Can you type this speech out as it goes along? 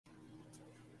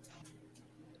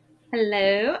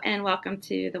Hello and welcome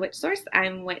to The Witch Source.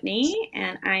 I'm Whitney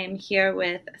and I am here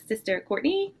with Sister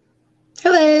Courtney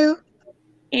Hello.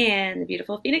 and the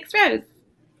beautiful Phoenix Rose.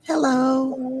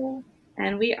 Hello.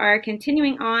 And we are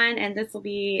continuing on, and this will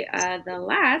be the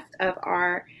last of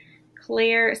our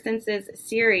Clairsenses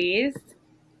series.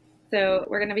 So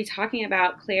we're going to be talking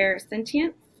about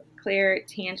Clairsentience,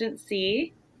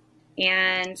 Clairtangency,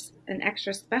 and an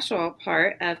extra special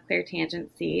part of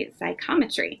Clairtangency,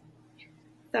 Psychometry.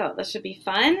 So this should be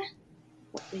fun.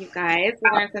 Hopefully you guys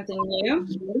will learn something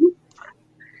new.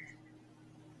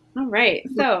 All right.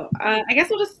 So I guess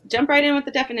we'll just jump right in with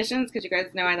the definitions because you guys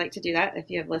know I like to do that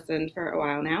if you have listened for a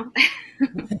while now.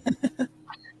 All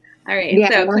right. Yeah,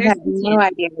 So I have no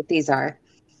idea what these are.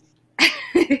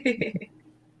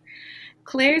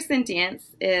 Clairsentience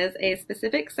is a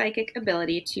specific psychic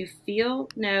ability to feel,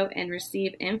 know, and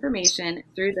receive information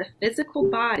through the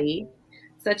physical body,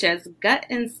 such as gut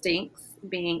instincts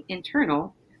being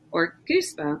internal or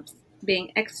goosebumps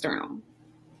being external.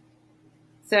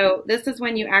 So this is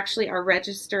when you actually are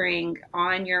registering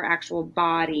on your actual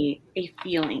body a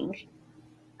feeling.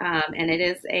 And it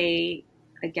is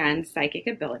again, psychic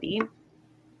ability.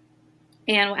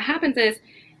 And what happens is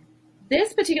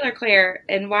this particular clair,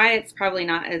 and why it's probably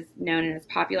not as known and as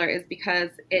popular, is because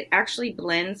it actually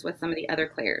blends with some of the other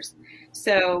clairs.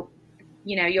 So,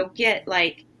 you'll get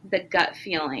like the gut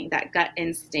feeling, that gut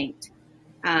instinct.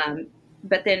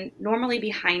 But then normally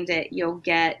behind it, you'll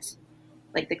get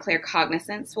like the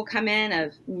claircognizance will come in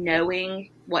of knowing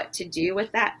what to do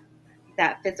with that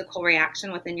physical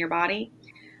reaction within your body.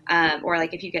 Or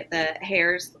like if you get the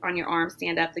hairs on your arm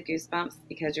stand up, the goosebumps,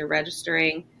 because you're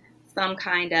registering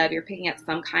you're picking up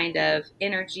some kind of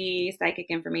energy, psychic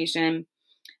information.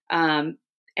 And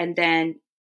then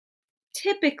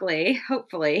typically,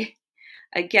 hopefully,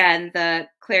 again, the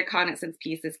claircognizance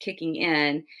piece is kicking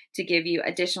in to give you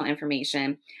additional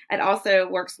information. It also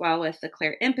works well with the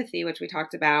clairempathy, which we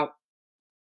talked about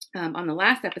on the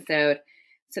last episode,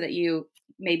 so that you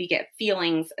maybe get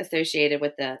feelings associated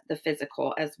with the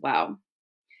physical as well.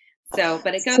 So,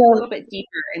 but it goes a little bit deeper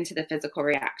into the physical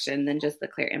reaction than just the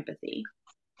clairempathy.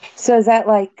 So is that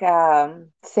like,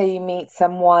 say you meet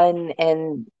someone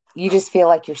and you just feel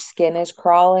like your skin is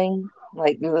crawling?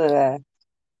 Like, ugh.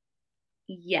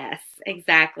 Yes,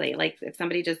 exactly. Like if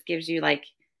somebody just gives you like,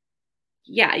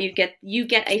 yeah, you get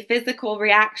a physical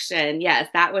reaction. Yes,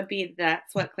 that's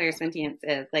what clairsentience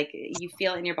is. Like you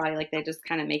feel in your body, like they just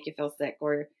kind of make you feel sick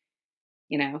or,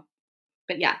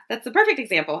 but yeah, that's a perfect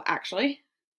example actually.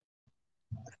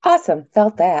 Awesome.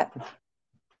 Felt that.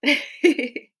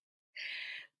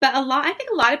 But I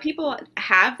think a lot of people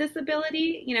have this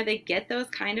ability, they get those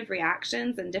kind of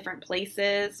reactions in different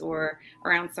places or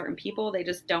around certain people. They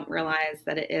just don't realize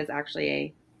that it is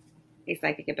actually a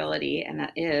psychic ability, and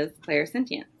that is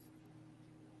clairsentience.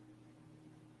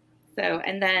 So,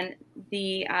 and then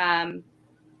the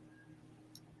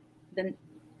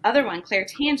other one,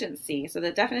 clairtangency. So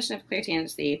the definition of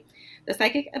clairtangency, the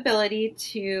psychic ability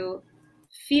to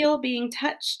feel being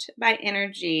touched by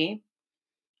energy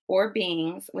or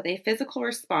beings with a physical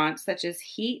response such as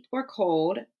heat or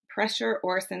cold, pressure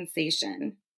or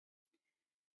sensation.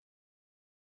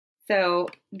 So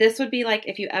this would be like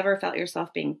if you ever felt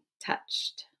yourself being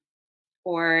touched,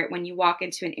 or when you walk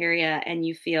into an area and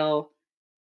you feel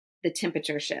the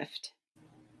temperature shift.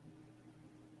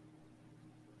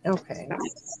 Okay.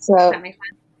 So,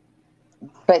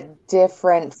 but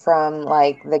different from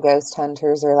like the ghost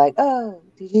hunters are like, oh,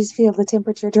 did you just feel the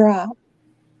temperature drop?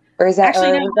 Or is that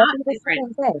actually no, not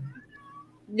different?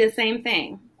 The same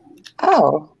thing.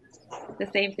 Oh. The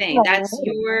same thing. Oh, that's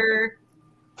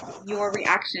your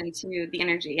reaction to the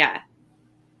energy, yeah.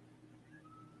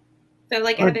 So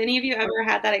like have any of you ever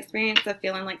had that experience of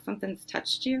feeling like something's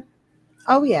touched you?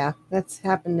 Oh yeah, that's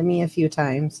happened to me a few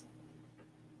times.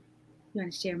 You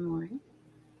want to share more?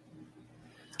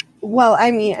 Well,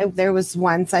 I mean, there was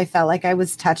once I felt like I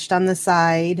was touched on the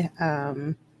side.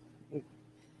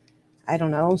 I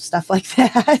don't know, stuff like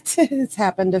that. It's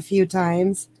happened a few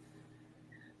times.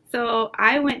 So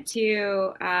I went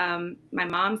to my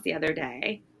mom's the other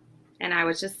day, and I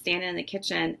was just standing in the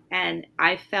kitchen, and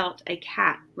I felt a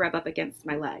cat rub up against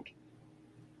my leg.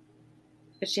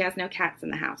 But she has no cats in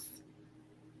the house.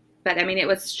 But I mean, it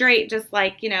was straight, just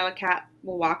like, a cat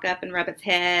will walk up and rub its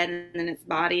head and then its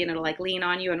body, and it'll like lean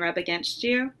on you and rub against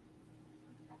you.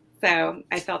 So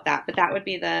I felt that, but that would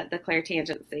be the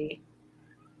clairtangency.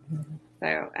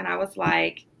 So, and I was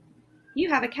like, you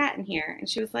have a cat in here. And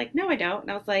she was like, no, I don't. And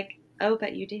I was like, oh,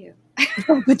 but you do.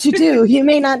 Oh, but you do. You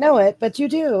may not know it, but you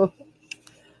do.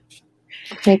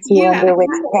 Makes you wonder which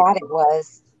cat it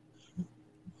was.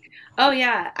 Oh,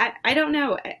 yeah. I don't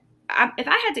know. if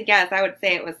I had to guess, I would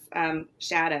say it was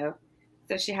Shadow.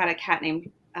 So she had a cat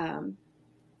named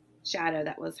Shadow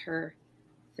that was her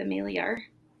familiar.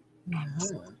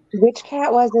 Which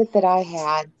cat was it that I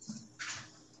had?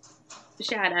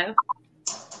 Shadow.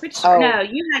 No,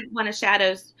 you had one of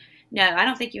Shadow's. No, I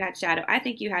don't think you had Shadow. I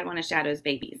think you had one of Shadow's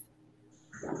babies.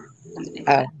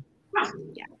 Yeah.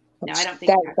 No, I don't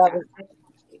think that was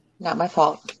not my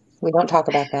fault. We don't talk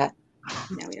about that.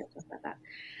 No, we don't talk about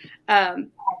that.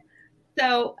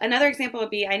 So another example would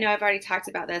be, I know I've already talked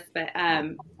about this, but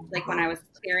like when I was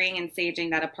clearing and saging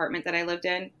that apartment that I lived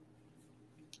in,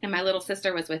 and my little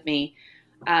sister was with me,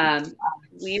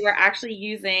 we were actually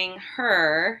using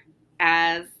her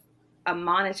as a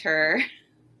monitor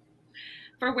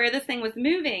for where this thing was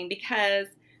moving, because,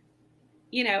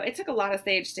 you know, it took a lot of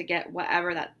sage to get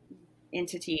whatever that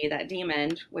entity, that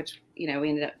demon, which, you know, we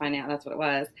ended up finding out that's what it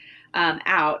was,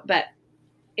 out, but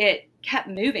it kept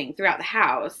moving throughout the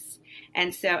house,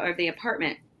 and so, or the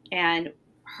apartment, and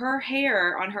her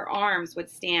hair on her arms would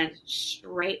stand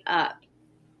straight up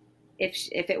if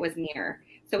it was near.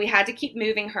 So we had to keep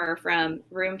moving her from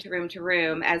room to room to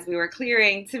room as we were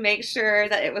clearing to make sure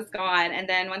that it was gone. And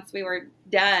then once we were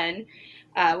done,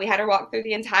 we had her walk through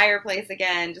the entire place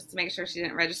again just to make sure she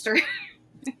didn't register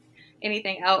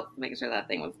anything else, make sure that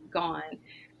thing was gone.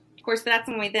 Of course, that's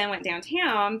when we then went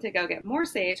downtown to go get more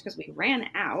sage because we ran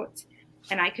out,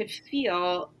 and I could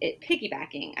feel it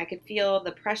piggybacking. I could feel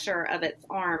the pressure of its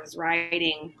arms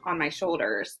riding on my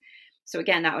shoulders. So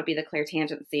again, that would be the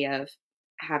clairtangency of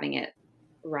having it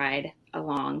ride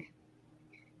along.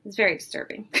 It's very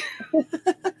disturbing.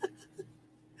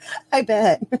 I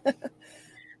bet.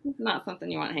 It's not something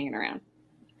you want hanging around.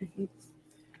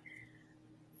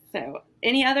 So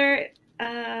any other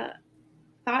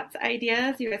thoughts,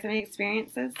 ideas? You guys have any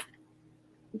experiences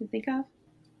you can think of?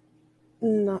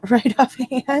 Not right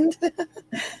offhand.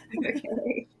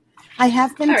 Okay. I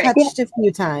have been touched a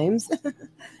few times. But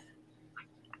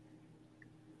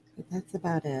that's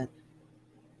about it.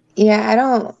 Yeah, I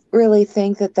don't really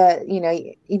think that, you know,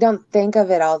 you don't think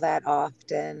of it all that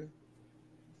often.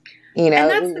 You know,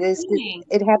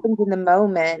 it happens in the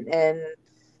moment, and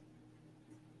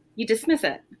you dismiss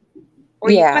it,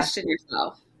 or you question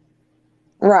yourself.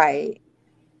 Right.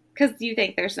 Because you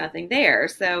think there's nothing there,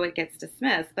 so it gets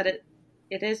dismissed. But it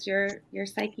is your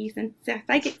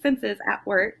psychic senses at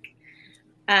work.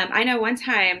 I know one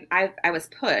time I was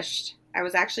pushed. I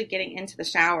was actually getting into the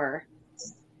shower,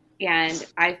 and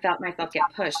I felt myself get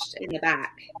pushed in the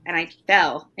back, and I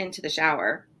fell into the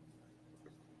shower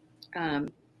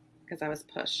because I was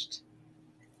pushed.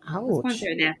 Ouch. I was going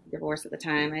through a nasty divorce at the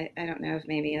time. I don't know if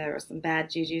maybe there was some bad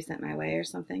juju sent my way or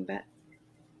something, but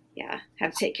yeah,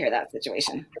 had to take care of that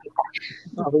situation.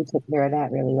 Well, we took care of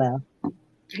that really well.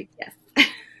 Yes.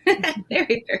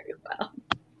 Very, very well.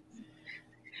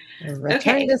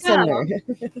 Return to sender.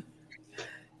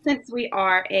 Since we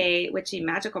are a witchy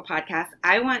magical podcast,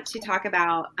 I want to talk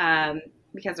about,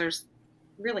 because there's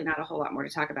really not a whole lot more to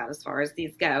talk about as far as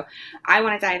these go, I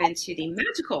want to dive into the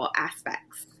magical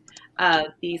aspects of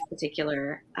these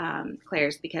particular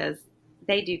clairs, because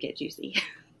they do get juicy.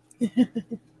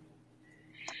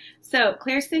 So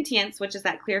clairsentience, which is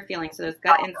that clear feeling, so those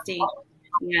gut instinct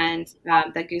and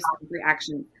the goosebump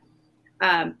reaction,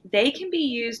 they can be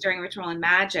used during ritual and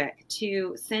magic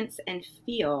to sense and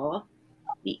feel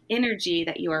the energy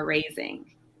that you are raising.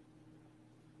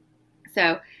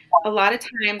 So a lot of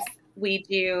times we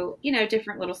do, you know,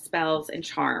 different little spells and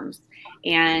charms,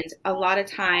 and a lot of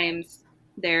times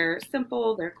they're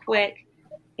simple, they're quick,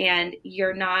 and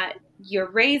you're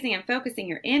raising and focusing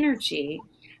your energy.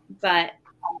 But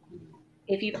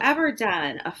if you've ever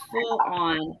done a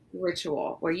full-on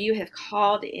ritual where you have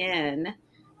called in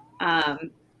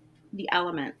the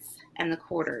elements and the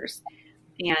quarters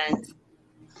and,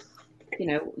 you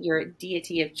know, your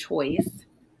deity of choice,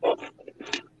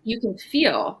 you can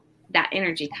feel that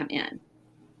energy come in.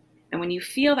 And when you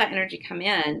feel that energy come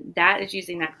in, that is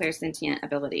using that clairsentient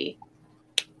ability.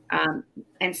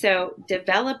 And so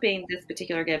developing this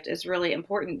particular gift is really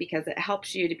important because it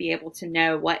helps you to be able to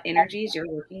know what energies you're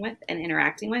working with and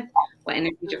interacting with, what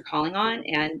energies you're calling on,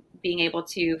 and being able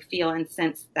to feel and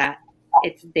sense that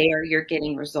it's there, you're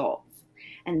getting results.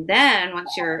 And then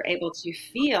once you're able to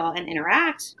feel and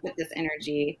interact with this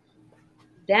energy,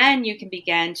 then you can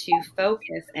begin to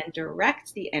focus and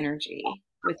direct the energy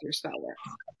with your spell work.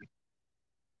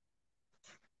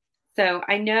 So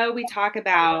I know we talk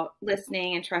about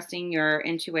listening and trusting your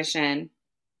intuition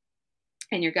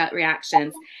and your gut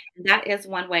reactions. And that is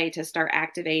one way to start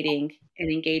activating and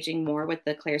engaging more with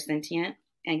the clairsentient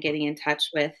and getting in touch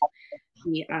with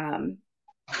the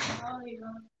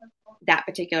that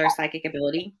particular psychic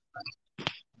ability,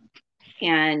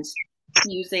 and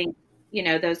using,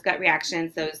 those gut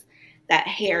reactions, that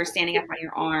hair standing up on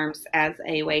your arms as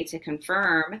a way to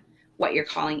confirm what you're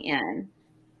calling in.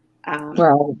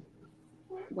 Right.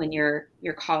 When you're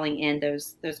calling in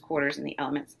those quarters and the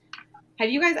elements. Have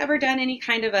you guys ever done any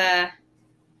kind of I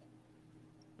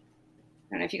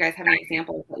don't know if you guys have any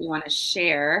examples that you want to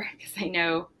share, because I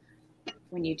know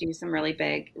when you do some really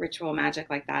big ritual magic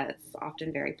like that, it's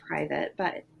often very private,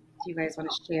 but do you guys want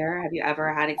to share? Have you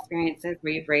ever had experiences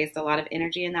where you've raised a lot of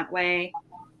energy in that way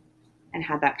and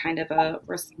had that kind of a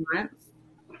response?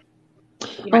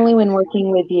 Only when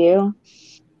working with you.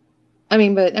 I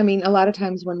mean, a lot of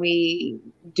times when we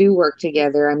do work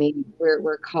together, I mean,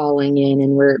 we're calling in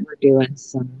and we're doing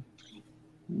some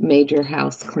major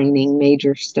house cleaning,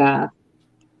 major stuff.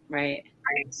 Right.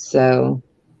 So,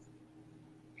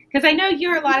 because I know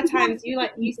you're a lot of times you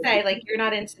say like you're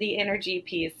not into the energy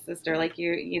piece, sister. Like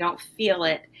you don't feel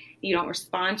it, you don't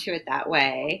respond to it that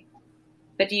way.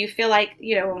 But do you feel like,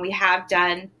 when we have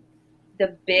done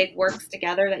the big works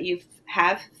together, that you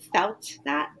have felt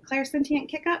that clairsentient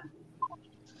kick up?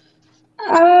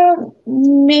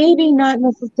 maybe not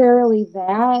necessarily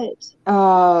that.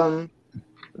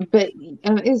 But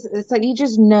it's like you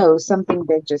just know something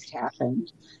big just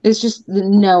happened. It's just the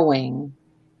knowing.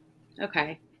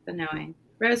 Okay, the knowing.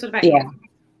 Rose, what about you?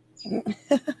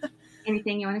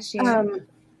 Anything you want to share?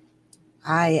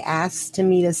 I asked to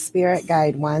meet a spirit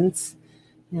guide once.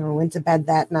 Went to bed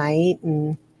that night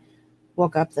and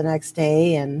woke up the next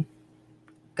day and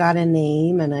got a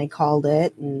name, and I called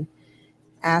it and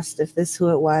asked if this who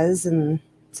it was, and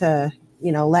to,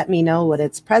 let me know what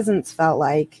its presence felt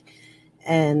like.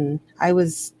 And I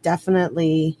was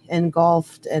definitely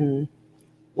engulfed in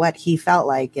what he felt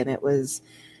like. And it was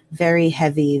very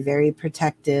heavy, very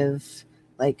protective.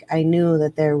 Like I knew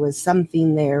that there was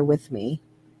something there with me.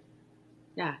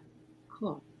 Yeah,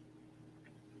 cool.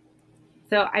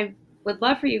 So I would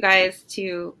love for you guys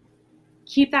to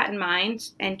keep that in mind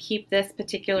and keep this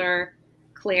particular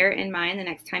Claire in mind the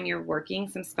next time you're working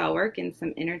some spell work and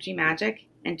some energy magic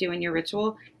and doing your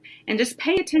ritual, and just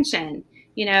pay attention,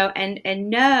 and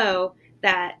know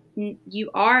that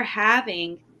you are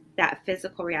having that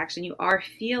physical reaction. You are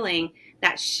feeling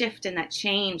that shift and that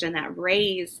change and that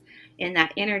raise in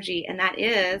that energy. And that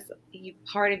is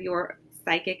part of your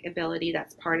psychic ability.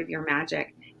 That's part of your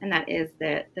magic. And that is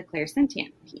the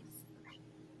clairsentient piece.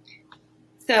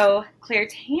 So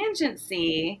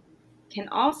clairtangency can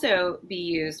also be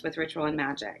used with ritual and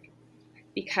magic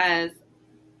because,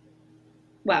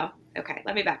 okay,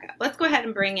 let me back up. Let's go ahead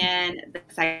and bring in the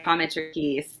psychometry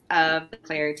piece of the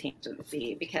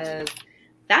clairtangency, because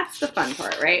that's the fun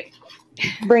part, right?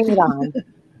 Bring it on.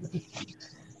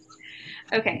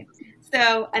 Okay,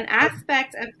 so an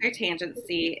aspect of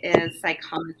clairtangency is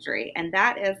psychometry, and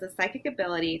that is the psychic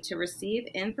ability to receive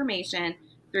information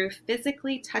through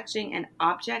physically touching an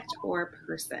object or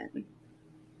person.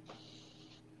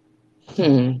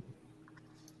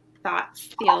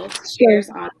 Thoughts, feels, shares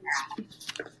on that.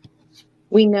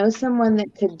 We know someone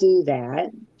that could do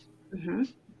that,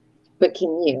 but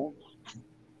can you?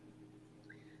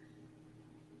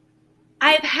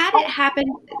 I've had it happen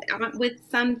with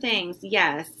some things,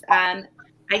 yes.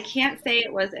 I can't say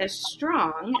it was as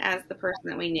strong as the person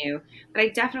that we knew, but I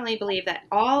definitely believe that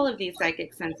all of these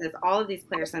psychic senses, all of these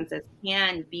clairsenses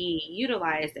can be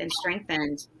utilized and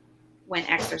strengthened when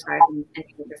exercised and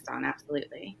focused on,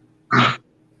 absolutely.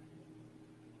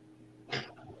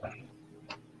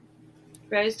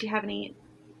 Rose, do you have any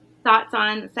thoughts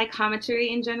on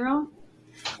psychometry in general?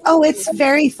 Oh, it's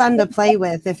very fun to play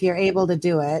with if you're able to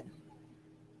do it.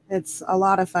 It's a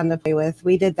lot of fun to play with.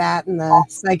 We did that in the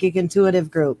psychic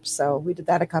intuitive group. So we did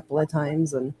that a couple of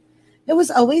times and it was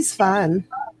always fun.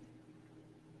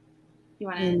 You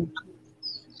want to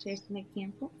share some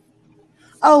examples?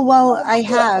 Oh, well, I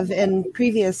have in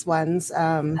previous ones.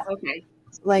 Okay.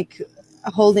 Like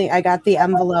I got the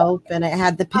envelope and it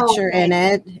had the picture in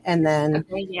it. And then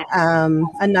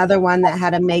another one that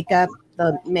had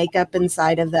the makeup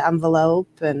inside of the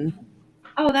envelope. And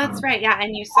oh, that's right. Yeah.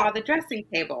 And you saw the dressing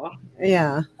table.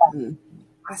 Yeah. And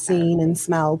seen and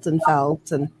smelt and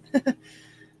felt. And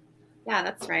yeah,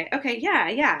 that's right. Okay.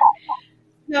 Yeah.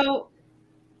 So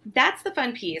that's the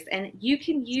fun piece. And you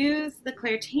can use the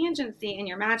clairtangency in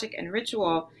your magic and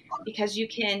ritual because you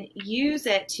can use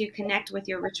it to connect with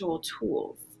your ritual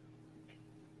tools.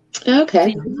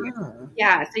 Okay.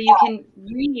 So you can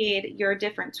read your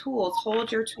different tools,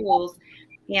 hold your tools,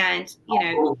 and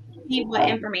see what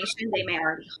information they may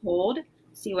already hold,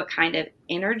 see what kind of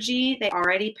energy they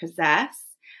already possess,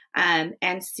 and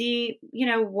see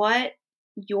what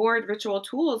your ritual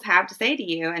tools have to say to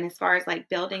you, and as far as like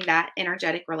building that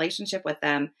energetic relationship with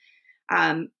them.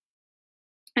 And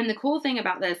the cool thing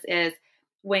about this is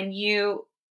when you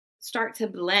start to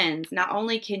blend, not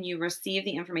only can you receive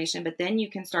the information, but then you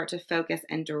can start to focus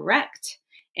and direct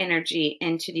energy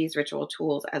into these ritual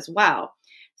tools as well.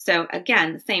 So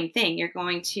again, the same thing, you're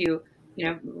going to,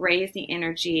 raise the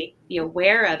energy, be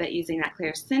aware of it using that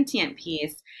clairsentient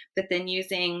piece, but then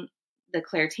using the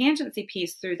clairtangency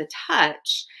piece through the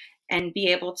touch, and be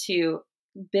able to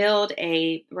build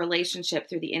a relationship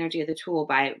through the energy of the tool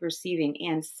by receiving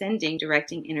and sending,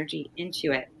 directing energy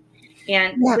into it.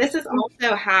 And this is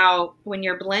also how, when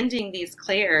you're blending these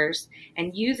clairs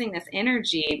and using this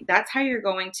energy, that's how you're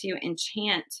going to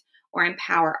enchant or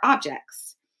empower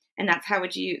objects. And that's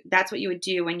what you would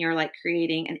do when you're like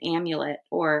creating an amulet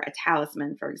or a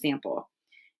talisman, for example.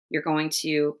 You're going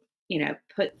to,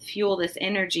 fuel this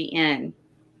energy in.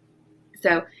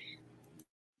 So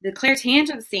the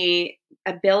clairtangency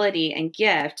ability and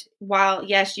gift, while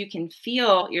yes, you can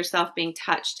feel yourself being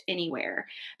touched anywhere,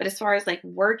 but as far as like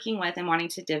working with and wanting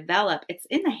to develop, it's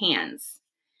in the hands.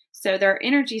 So there are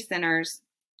energy centers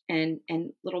and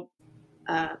little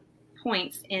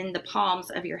points in the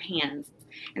palms of your hands.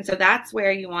 And so that's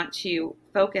where you want to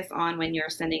focus on when you're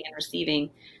sending and receiving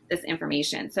this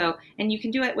information. So, and you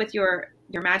can do it with your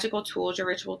magical tools, your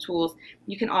ritual tools.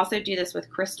 You can also do this with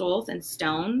crystals and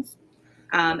stones.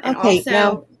 And okay, also,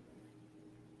 now,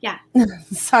 yeah.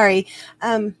 Sorry.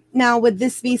 Now, would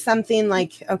this be something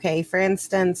like, okay, for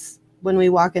instance, when we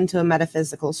walk into a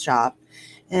metaphysical shop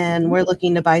and we're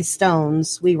looking to buy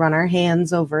stones, we run our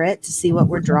hands over it to see what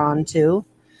we're drawn to.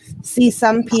 See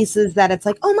some pieces that it's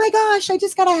like, oh my gosh, I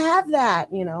just got to have that.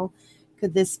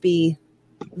 Could this be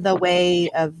the way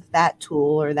of that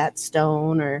tool or that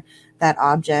stone or that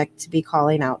object to be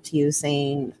calling out to you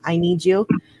saying, I need you?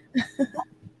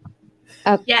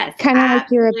 Yes, kind of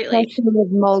like your obsession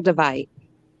with moldavite.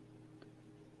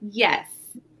 Yes,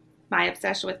 my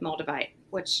obsession with moldavite,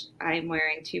 which I'm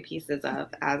wearing 2 pieces of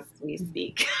as we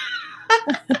speak.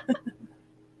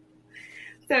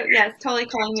 So yes, totally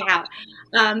calling me out.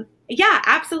 Yeah,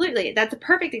 absolutely. That's a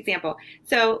perfect example.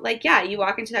 So like, yeah, you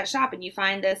walk into that shop and you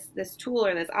find this tool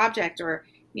or this object or,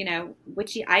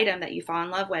 witchy item that you fall in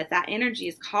love with. That energy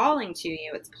is calling to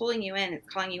you. It's pulling you in. It's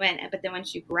calling you in. But then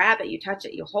once you grab it, you touch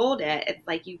it, you hold it. It's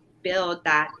like you build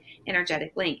that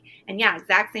energetic link. And yeah,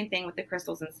 exact same thing with the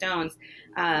crystals and stones.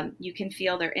 You can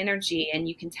feel their energy and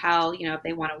you can tell, if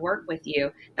they want to work with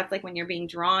you. That's like when you're being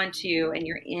drawn to and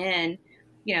you're in,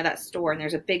 that store and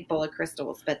there's a big bowl of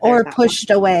crystals, but or pushed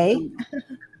away.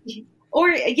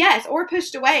 Or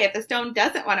pushed away. If the stone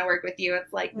doesn't want to work with you,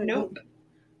 it's like, nope.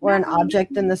 Or an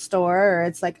object in the store, or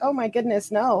it's like, oh my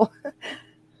goodness, no.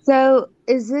 So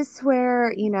is this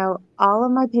where, all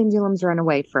of my pendulums run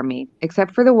away from me,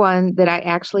 except for the one that I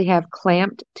actually have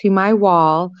clamped to my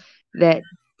wall that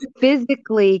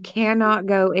physically cannot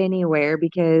go anywhere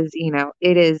because,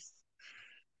 it is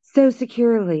so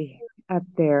securely up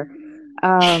there.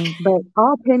 But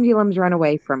all pendulums run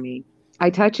away from me. I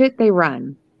touch it, they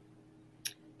run.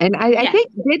 And I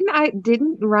think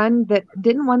didn't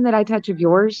one that I touch of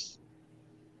yours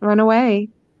run away?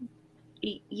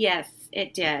 Yes,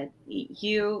 it did.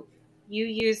 You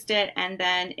used it and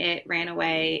then it ran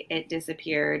away, it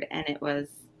disappeared, and it was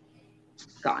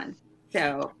gone.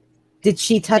 So did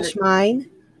she touch mine?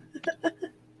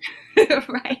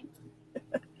 Right.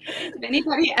 If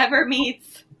anybody ever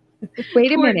meets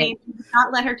Wait a Courtney, minute. do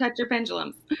not let her touch your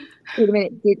pendulums. Wait a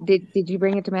minute. Did you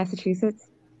bring it to Massachusetts?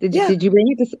 Did you bring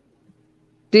it to?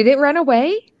 Did it run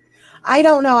away? I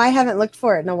don't know. I haven't looked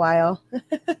for it in a while.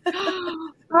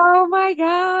 Oh my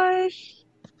gosh.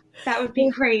 That would be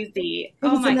crazy.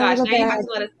 Oh my gosh. Now you have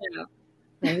to let us know.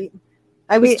 Right.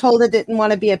 I was told it didn't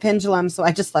want to be a pendulum, so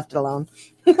I just left it alone.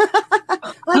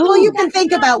 Well, you can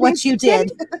think about what you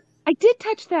did. I did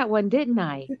touch that one, didn't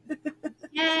I?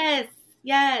 Yes.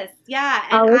 Yeah.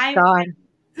 And it's gone.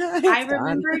 I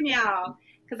remember now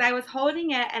because I was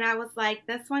holding it and I was like,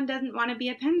 this one doesn't want to be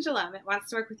a pendulum. It wants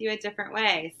to work with you a different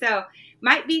way. So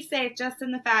might be safe just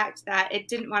in the fact that it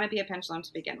didn't want to be a pendulum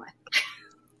to begin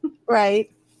with.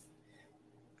 Right.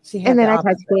 And then I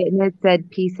touched it and it said,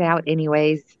 peace out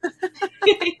anyways.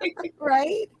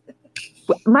 Right.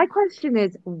 My question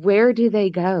is, where do they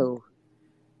go?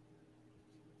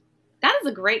 That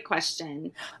is a great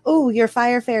question. Oh, your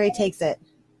fire fairy takes it.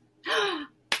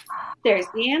 There's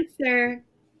the answer.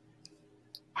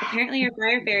 Apparently your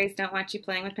fire fairies don't want you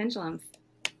playing with pendulums.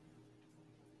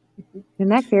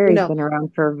 And that fairy's been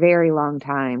around for a very long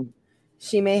time.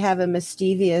 She may have a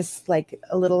mischievous, like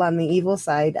a little on the evil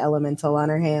side elemental on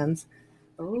her hands.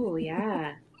 Oh,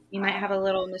 yeah. You might have a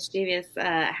little mischievous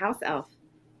house elf.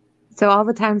 So all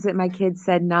the times that my kids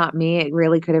said not me, it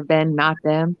really could have been not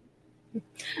them.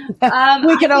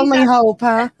 We could only hope,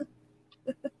 huh?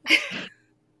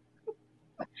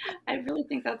 I really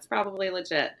think that's probably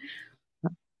legit.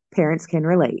 Parents can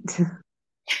relate.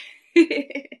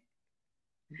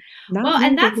 Well,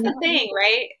 and that's the thing,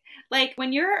 right? Like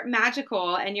when you're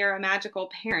magical and you're a magical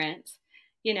parent,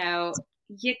 you know,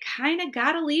 you kind of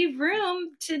got to leave room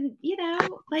to, you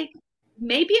know, like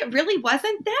maybe it really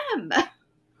wasn't them.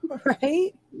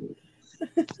 Right?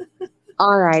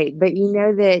 All right. But you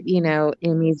know that, you know,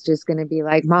 Emmy's just going to be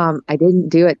like, Mom, I didn't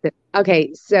do it.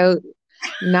 Okay. So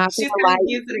not She's going to lie. going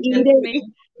to use it against me.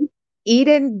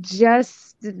 Eden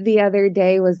just the other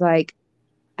day was like,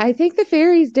 I think the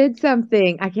fairies did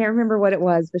something. I can't remember what it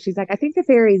was, but she's like, I think the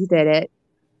fairies did it.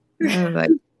 And I was like,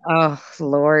 oh,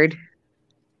 Lord.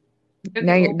 Okay,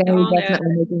 Now you're definitely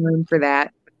making room for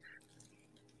that.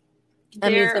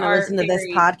 Emmy's going to listen to this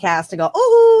podcast and go,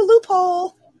 oh,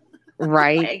 loophole.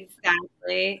 Right.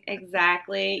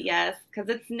 Exactly. Yes. Because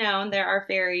it's known there are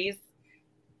fairies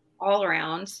all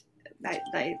around.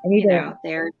 You know,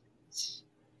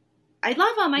 I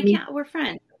love them. I can't, we're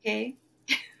friends. Okay.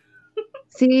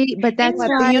 See, but that's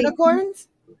why unicorns.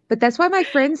 But that's why my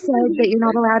friend said that you're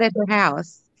not allowed at her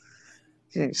house.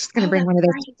 She's going to bring one of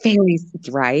those fairies,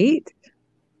 right?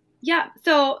 Yeah.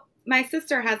 So my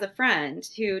sister has a friend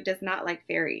who does not like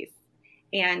fairies,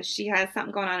 and she has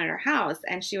something going on at her house.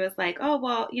 And she was like, "Oh,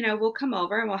 well, you know, we'll come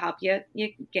over and we'll help you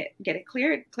get it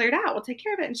cleared out. We'll take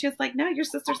care of it." And she was like, "No, your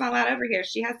sister's not allowed over here.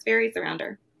 She has fairies around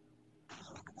her.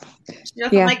 She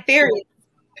doesn't like fairies."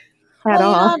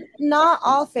 Not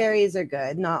all fairies are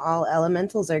good. Not all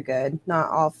elementals are good.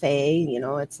 Not all fae. You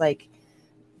know, it's like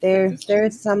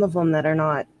there's some of them that are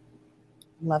not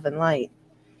love and light.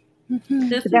 That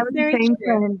was the same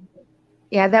friend.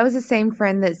 Yeah, that was the same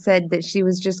friend that said that she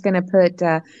was just going to put,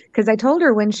 because I told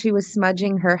her when she was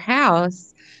smudging her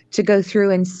house to go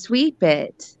through and sweep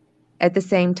it at the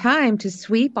same time to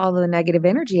sweep all the negative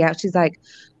energy out. She's like,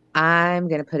 I'm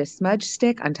going to put a smudge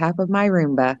stick on top of my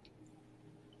Roomba.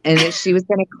 And that she was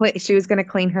going to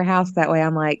clean her house that way.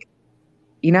 I'm like,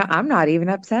 you know, I'm not even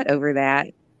upset over that.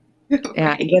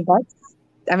 Right.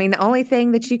 I mean, the only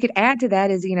thing that you could add to that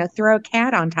is, you know, throw a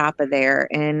cat on top of there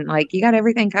and like you got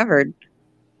everything covered.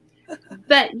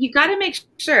 But you got to make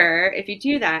sure if you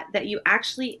do that you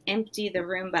actually empty the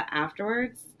Roomba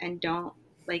afterwards and don't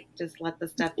like just let the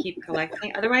stuff keep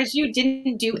collecting. Otherwise, you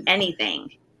didn't do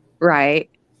anything. Right.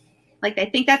 Like, I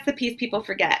think that's the piece people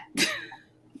forget.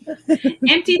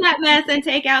 Empty that mess and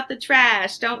take out the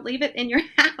trash. Don't leave it in your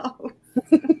house.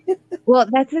 Well,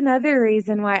 that's another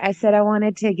reason why I said I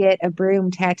wanted to get a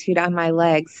broom tattooed on my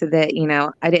legs so that, you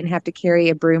know, I didn't have to carry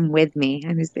a broom with me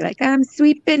and just be like, I'm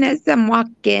sweeping as I'm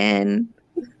walking.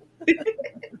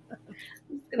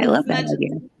 I love that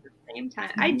idea. At the same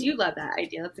time. I do love that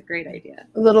idea. That's a great idea.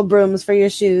 Little brooms for your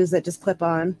shoes that just clip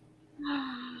on.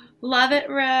 Love it,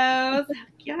 Rose.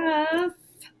 Yes.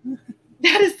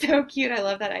 That is so cute. I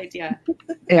love that idea.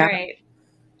 Yeah. All right.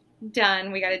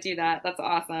 Done. We got to do that. That's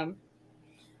awesome.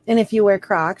 And if you wear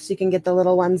Crocs, you can get the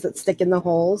little ones that stick in the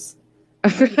holes.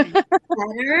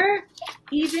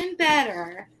 Even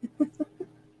better.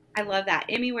 I love that.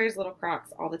 Emmy wears little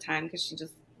Crocs all the time because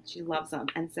she loves them.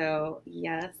 And so,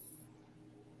 yes,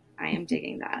 I am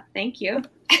digging that. Thank you.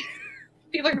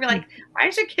 People are going to be like, why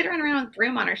does your kid run around with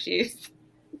broom on her shoes?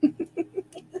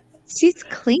 She's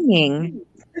cleaning.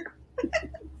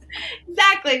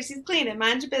 Exactly. She's cleaning.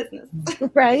 Mind your business.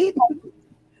 Right?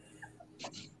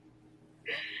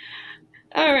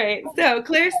 All right. So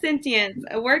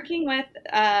Clairsentience, working with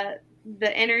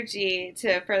the energy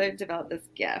to further develop this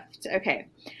gift. Okay.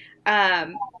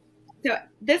 So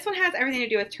this one has everything to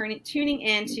do with tuning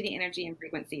into the energy and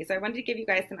frequency. So I wanted to give you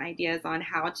guys some ideas on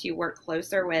how to work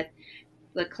closer with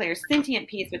the clairsentient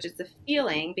piece, which is the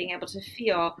feeling, being able to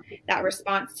feel that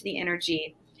response to the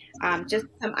energy. Just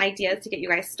some ideas to get you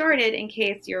guys started in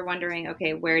case you're wondering,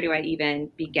 okay, where do I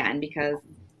even begin? Because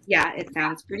yeah, it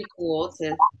sounds pretty cool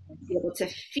to be able to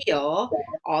feel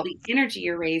all the energy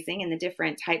you're raising and the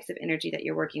different types of energy that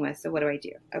you're working with. So what do I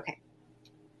do? Okay.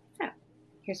 So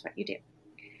here's what you do.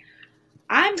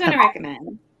 I'm going to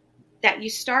recommend that you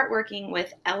start working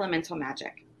with elemental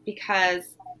magic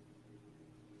because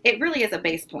it really is a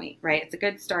base point, right? It's a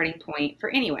good starting point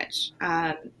for any witch,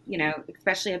 you know,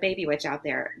 especially a baby witch out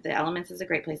there. The elements is a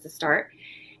great place to start.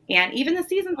 And even the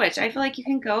seasoned witch, I feel like you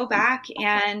can go back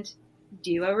and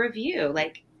do a review,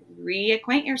 like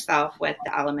reacquaint yourself with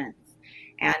the elements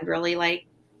and really like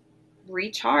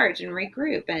recharge and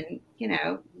regroup and, you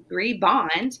know,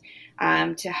 rebond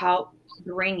to help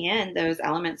bring in those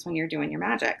elements when you're doing your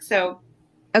magic. So,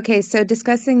 okay, so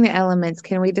discussing the elements,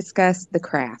 can we discuss the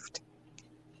craft?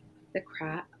 the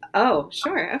craft. Oh,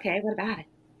 sure. Okay, what about it?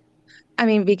 I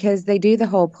mean, because they do the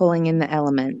whole pulling in the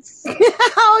elements.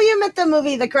 Oh, you meant the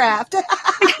movie The Craft.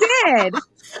 I did.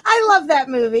 I love that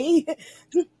movie.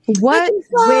 What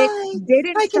witch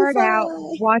didn't start out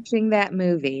fly. watching that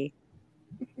movie?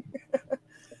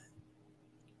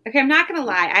 Okay, I'm not going to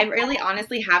lie. I really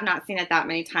honestly have not seen it that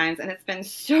many times, and it's been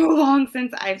so long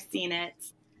since I've seen it.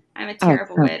 I'm a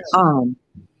terrible witch.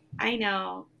 I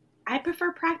know. I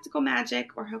prefer practical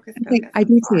magic or hocus pocus. I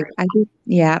do too. I do.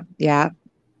 Yeah, yeah.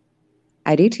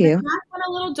 I do too. The craft went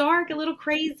a little dark, a little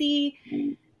crazy,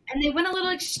 and they went a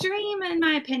little extreme, in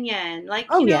my opinion. Like,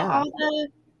 all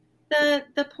the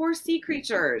poor sea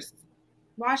creatures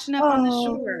washing up on the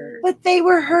shore. But they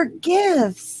were her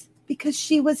gifts because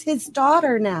she was his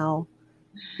daughter now.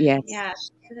 Yes. Yeah,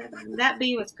 that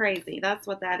bee was crazy. That's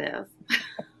what that is.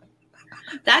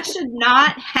 That should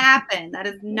not happen. That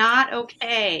is not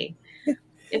okay.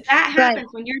 If that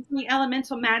happens when you're doing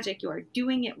elemental magic, you are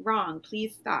doing it wrong.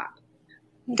 Please stop.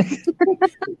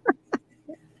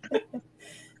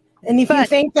 And if you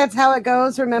think that's how it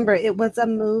goes, remember, it was a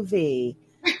movie.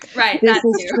 Right. This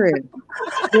is true.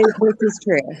 This is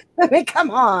true. I mean,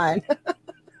 come on. That's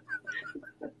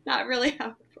not really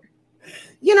how it works.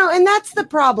 You know, and that's the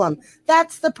problem.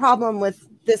 That's the problem with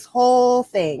this whole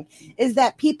thing, is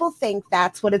that people think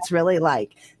that's what it's really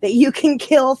like, that you can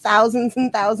kill thousands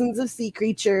and thousands of sea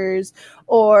creatures,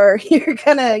 or you're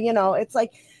gonna, it's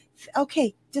like,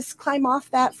 okay, just climb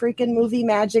off that freaking movie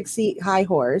magic high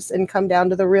horse and come down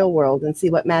to the real world and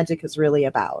see what magic is really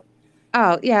about.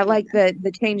 Oh, yeah, like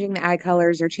the changing the eye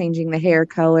colors or changing the hair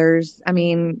colors. I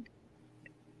mean,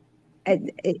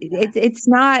 it's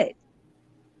not.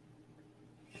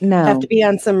 No. Have to be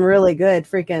on some really good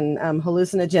freaking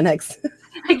hallucinogenics.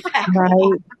 Exactly.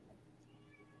 Right.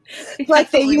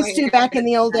 Like they used to back in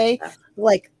the old day,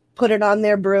 like put it on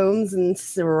their brooms and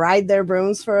ride their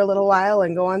brooms for a little while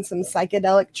and go on some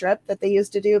psychedelic trip that they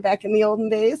used to do back in the olden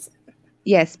days.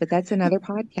 Yes, but that's another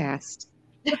podcast.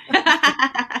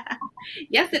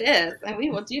 Yes, it is. And we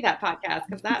will do that podcast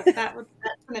because that's going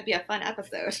to be a fun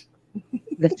episode.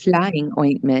 The flying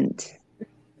ointment.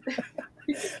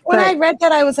 When I read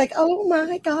that, I was like, oh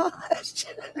my gosh,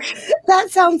 that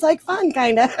sounds like fun,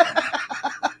 kind of.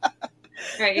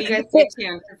 Right, you guys stay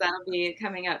tuned because that'll be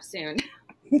coming up soon.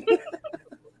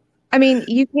 I mean,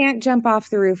 you can't jump off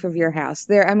the roof of your house.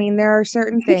 There are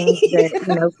certain things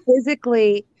that,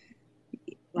 physically,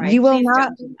 right, you will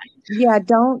not. Yeah,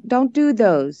 don't do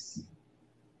those.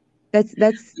 That's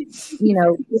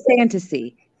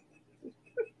fantasy.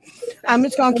 I'm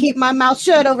just going to keep my mouth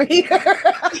shut over here.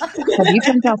 Have you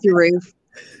jumped off your roof?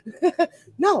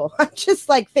 No, I'm just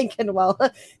like thinking, well,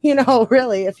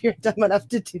 really, if you're dumb enough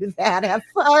to do that, have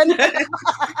fun.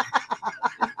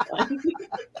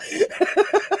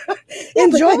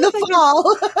 Enjoy the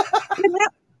fall.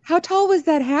 How tall was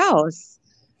that house?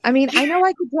 I mean, I know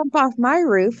I could jump off my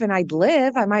roof and I'd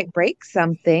live. I might break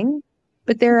something.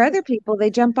 But there are other people, they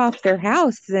jump off their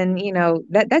house and,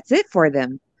 that's it for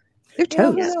them. They're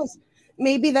toast. Who knows?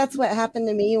 Maybe that's what happened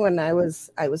to me when I was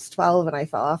 12 and I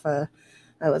fell off I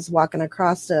was walking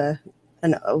across an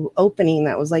opening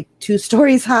that was like 2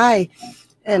 stories high.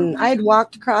 And I'd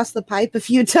walked across the pipe a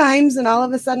few times and all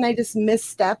of a sudden I just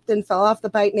misstepped and fell off the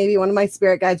pipe. Maybe one of my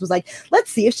spirit guides was like, let's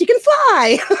see if she can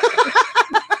fly.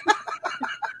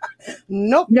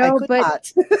 Nope, no, I could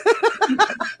not.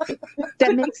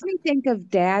 That makes me think of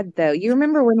Dad, though. You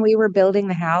remember when we were building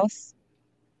the house?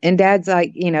 And Dad's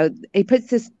like, he puts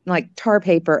this like tar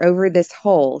paper over this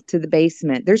hole to the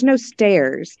basement. There's no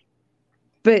stairs.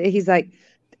 But he's like,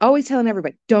 always telling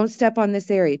everybody, don't step on this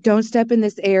area. Don't step in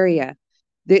this area.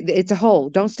 It's a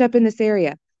hole. Don't step in this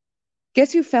area.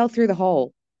 Guess who fell through the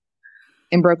hole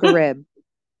and broke a rib?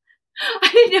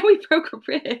 I didn't know he broke a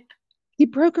rib. He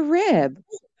broke a rib.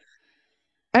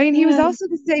 I mean, he was also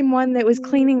the same one that was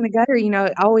cleaning the gutter,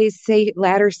 always say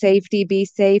ladder safety, be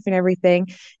safe and everything.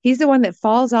 He's the one that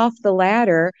falls off the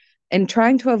ladder and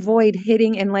trying to avoid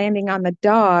hitting and landing on the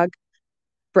dog,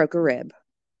 broke a rib.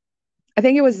 I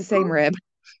think it was the same rib.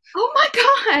 Oh my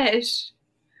gosh.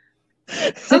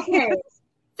 Okay.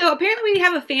 So apparently we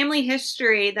have a family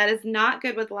history that is not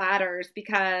good with ladders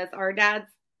because our dad's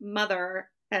mother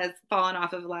has fallen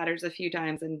off of ladders a few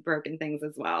times and broken things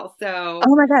as well. So,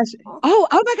 oh my gosh. Oh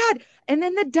my God. And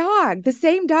then the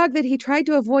same dog that he tried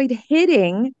to avoid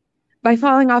hitting by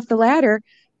falling off the ladder,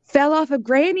 fell off of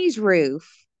Granny's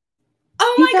roof.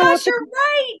 Oh my gosh, you're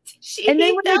right.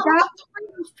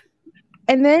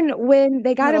 And then when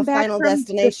they got him back Final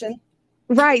Destination.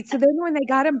 Right. So then when they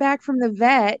got him back from the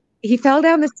vet, he fell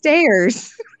down the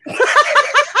stairs.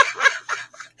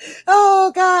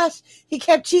 Oh gosh, he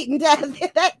kept cheating death.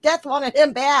 That death wanted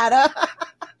him bad.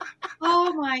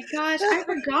 Oh my gosh, I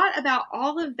forgot about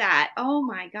all of that. Oh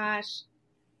my gosh.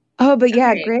 Oh, but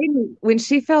yeah, Okay. Grady, when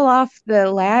she fell off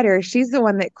the ladder, she's the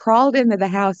one that crawled into the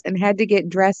house and had to get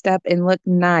dressed up and look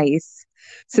nice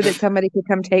so that somebody could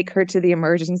come take her to the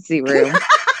emergency room.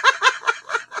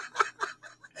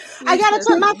 I gotta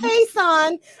put my face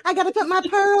on. I gotta put my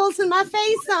pearls and my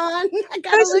face on. I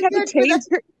gotta look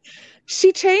good.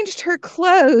 She changed her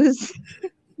clothes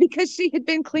because she had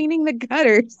been cleaning the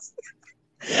gutters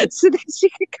so that she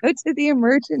could go to the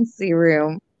emergency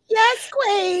room. Yes,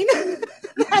 Queen.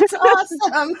 That's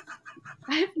awesome.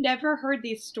 I've never heard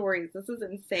these stories. This is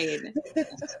insane.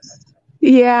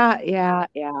 Yeah.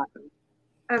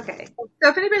 Okay. So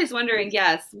if anybody's wondering,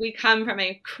 yes, we come from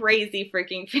a crazy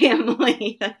freaking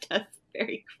family that does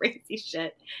very crazy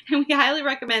shit. And we highly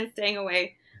recommend staying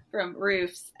away from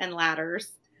roofs and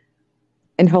ladders.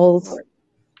 And holes.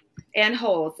 And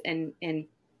holes in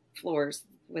floors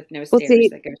with no stairs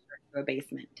that go to a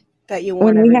basement. That you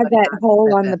when we had that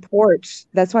hole on the porch,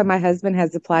 that's why my husband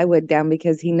has the plywood down,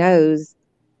 because he knows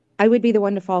I would be the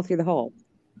one to fall through the hole.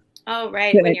 Oh,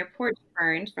 right. When your porch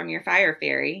burned from your fire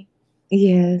fairy.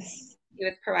 Yes. He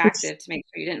was proactive to make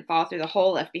sure you didn't fall through the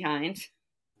hole left behind.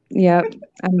 Yep.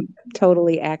 I'm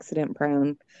totally accident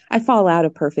prone. I fall out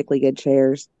of perfectly good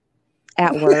chairs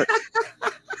at work,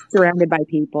 surrounded by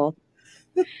people.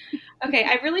 Okay.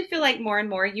 I really feel like more and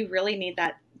more you really need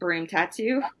that broom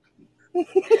tattoo.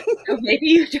 So maybe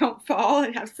you don't fall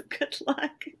and have some good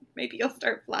luck. Maybe you'll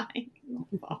start flying. You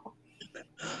won't fall.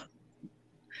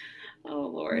 Oh,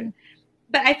 Lord.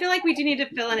 But I feel like we do need to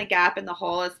fill in a gap in the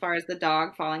hole as far as the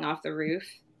dog falling off the roof.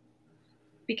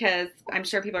 Because I'm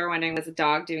sure people are wondering, what's a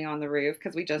dog doing on the roof?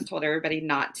 Because we just told everybody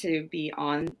not to be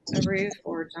on a roof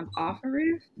or jump off a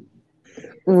roof.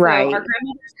 Right. So our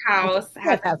grandmother's house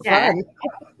has a deck.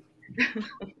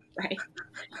 Right.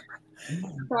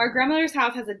 So our grandmother's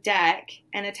house has a deck,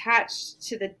 and attached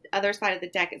to the other side of the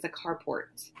deck is a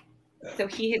carport. So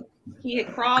he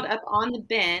had crawled up on the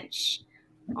bench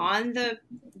on the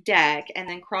deck and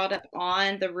then crawled up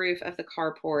on the roof of the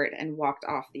carport and walked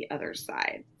off the other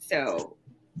side. So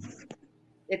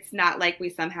it's not like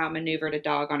we somehow maneuvered a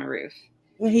dog on a roof.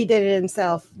 He did it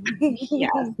himself. Yeah.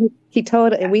 He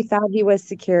told, and we thought he was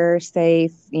secure,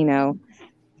 safe,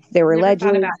 there were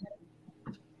ledges.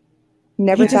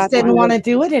 Never he just didn't want to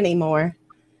do it anymore.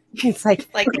 It's like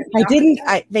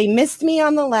they missed me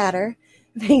on the ladder.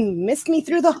 They missed me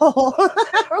through the hole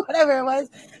or whatever it was.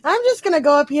 I'm just going to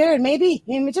go up here and maybe,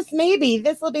 just maybe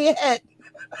this will be it.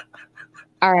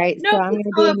 All right. So I'm going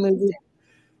to do a movie.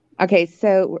 Okay.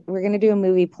 So we're going to do a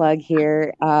movie plug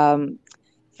here.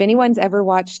 If anyone's ever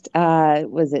watched,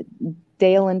 was it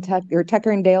Dale and Tucker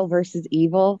and Dale versus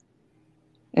Evil?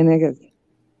 And they goes,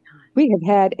 we have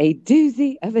had a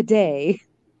doozy of a day.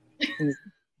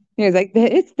 He was like,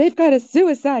 they've got a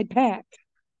suicide pact.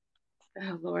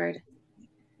 Oh, Lord.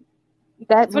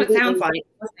 That's what it sounds like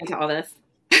listening to all this.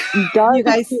 Dark. You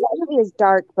guys, that movie is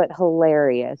dark but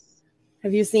hilarious.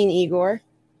 Have you seen Igor?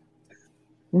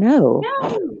 No.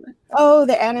 Oh,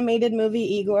 the animated movie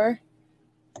Igor?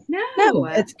 No.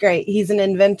 It's great. He's an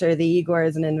inventor. The Igor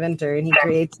is an inventor, and he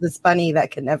creates this bunny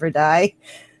that can never die.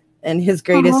 And his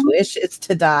greatest wish is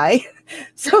to die.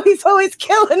 So he's always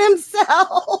killing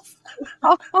himself.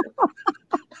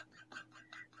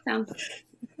 Sounds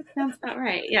about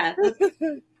right. Yeah.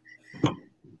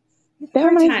 That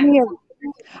reminds me of,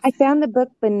 I found the book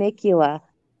Bunnicula.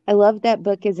 I loved that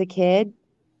book as a kid.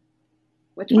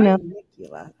 Which one?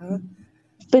 Bunnicula, huh?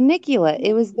 Bunnicula.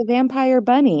 It was the vampire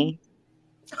bunny.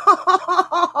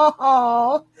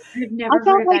 Oh, I've never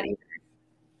heard that either.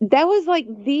 That was like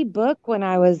the book when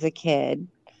I was a kid,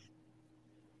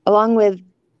 along with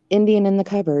Indian in the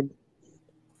Cupboard.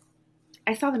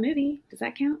 I saw the movie. Does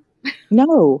that count?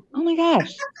 No. Oh my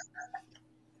gosh.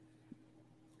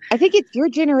 I think it's your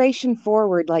generation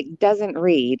forward, doesn't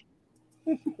read.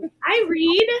 I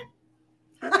read.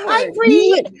 I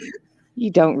read.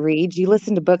 You don't read. You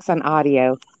listen to books on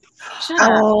audio. Shut up.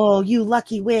 Oh, you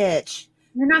lucky witch.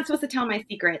 You're not supposed to tell my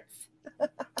secrets.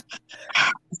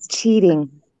 It's cheating.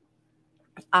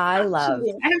 I have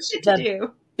shit to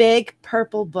do. Big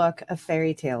purple book of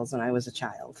fairy tales when I was a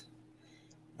child.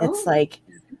 It's like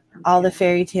all the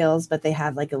fairy tales, but they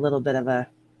have a little bit of a,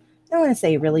 I don't want to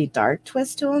say really dark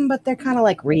twist to them, but they're kind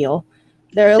of real.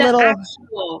 They're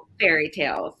actual fairy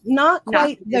tales. Not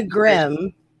quite the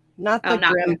grim, not the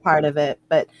grim part of it,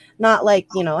 but not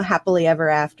happily ever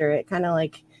after. It kind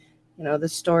of the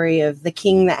story of the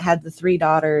king that had the 3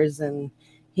 daughters, and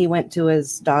he went to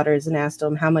his daughters and asked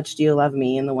them, how much do you love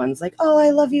me? And the one's like, oh,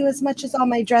 I love you as much as all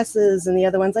my dresses. And the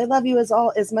other one's, I love you as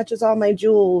much as all my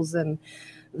jewels. And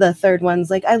the third one's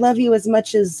like, I love you as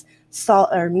much as salt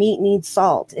or meat needs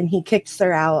salt. And he kicks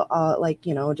her out, like,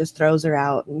 you know, just throws her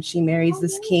out. And she marries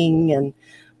this king and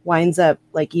winds up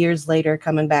like years later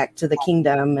coming back to the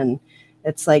kingdom. And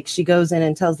it's like she goes in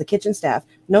and tells the kitchen staff,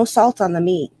 no salt on the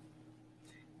meat.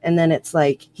 And then it's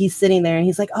like he's sitting there and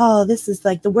he's like, oh, this is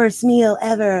like the worst meal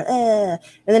ever. And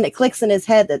then it clicks in his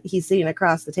head that he's sitting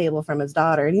across the table from his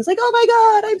daughter. And he's like, oh, my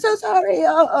God, I'm so sorry.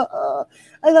 Oh,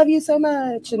 I love you so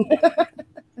much. And it's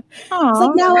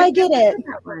like, now I get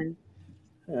it.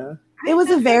 Yeah. It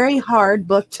was a very hard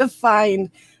book to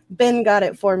find. Ben got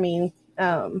it for me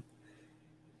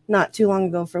not too long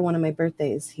ago for one of my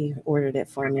birthdays. He ordered it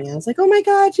for me. I was like, oh, my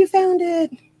God, you found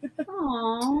it.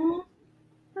 Aww.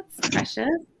 That's precious.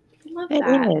 I love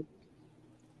that.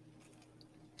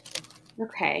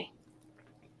 Okay.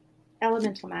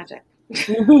 Elemental magic.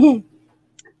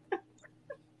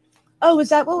 Oh, is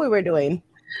that what we were doing?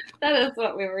 That is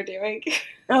what we were doing.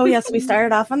 Oh, yes. We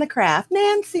started off on the craft.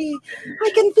 Nancy,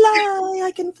 I can fly.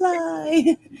 I can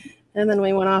fly. And then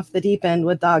we went off the deep end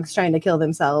with dogs trying to kill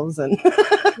themselves. And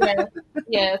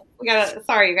yes.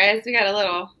 Sorry, you guys. We got a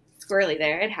little squirrely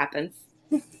there. It happens.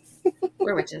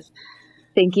 We're witches.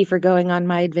 Thank you for going on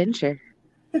my adventure.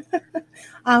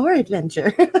 Our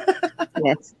adventure.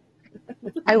 Yes.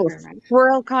 I will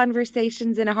swirl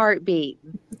conversations in a heartbeat.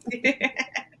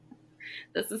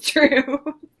 This is true.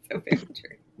 So very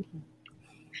true.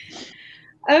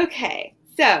 Okay.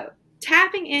 So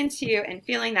tapping into and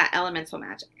feeling that elemental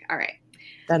magic. All right.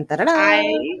 Dun, da, da, da. I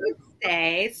would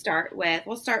say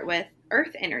we'll start with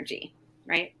earth energy,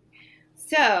 right?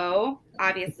 So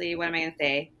obviously, what am I going to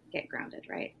say? Get grounded,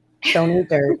 right? Don't eat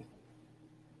dirt.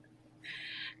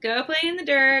 Go play in the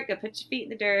dirt. Go put your feet in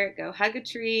the dirt. Go hug a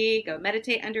tree. Go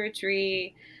meditate under a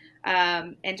tree.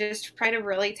 And just try to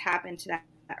really tap into that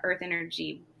earth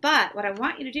energy. But what I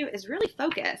want you to do is really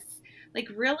focus. Like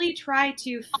really try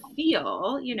to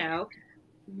feel, you know,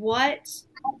 what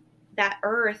that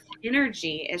earth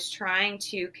energy is trying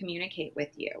to communicate with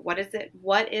you. What is it?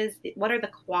 What are the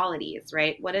qualities,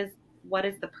 right? What is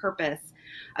the purpose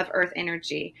of earth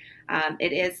energy?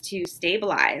 It is to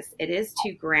stabilize. It is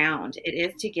to ground. It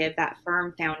is to give that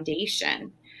firm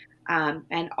foundation.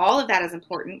 And all of that is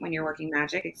important when you're working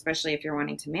magic, especially if you're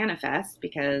wanting to manifest,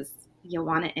 because you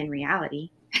want it in reality.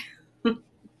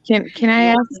 Can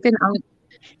I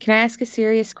ask a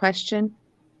serious question?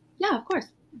 Yeah, of course.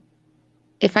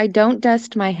 If I don't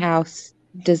dust my house,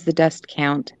 does the dust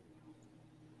count?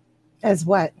 As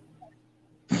what?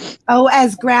 Oh,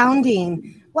 as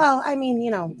grounding. Well, I mean, you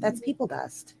know, that's people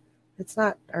dust. It's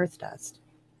not earth dust.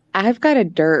 I've got a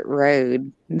dirt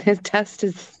road. The dust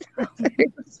is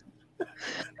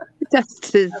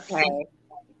Okay.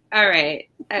 All right.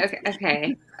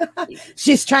 Okay.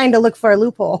 She's trying to look for a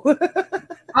loophole.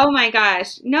 Oh my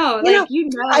gosh. No, it is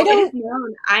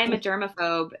known I am a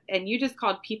germaphobe, and you just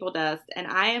called people dust, and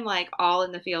I am like all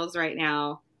in the feels right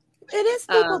now. It is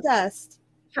people dust.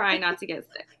 Trying not to get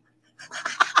sick.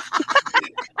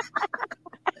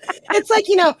 It's like,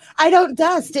 you know, I don't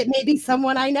dust. It may be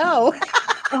someone I know.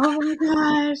 Oh my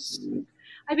gosh.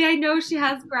 I mean, I know she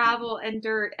has gravel and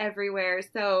dirt everywhere,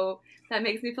 so that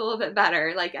makes me feel a little bit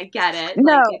better. Like, I get it.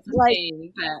 No, like, it's a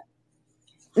thing,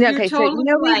 but okay, so you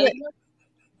know,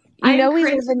 we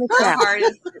live in the South.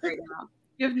 Right now.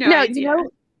 You have no idea. You know,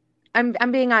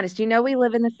 I'm being honest. You know, we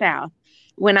live in the South.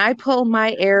 When I pull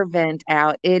my air vent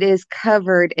out, it is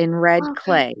covered in red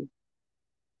clay.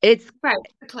 It's right,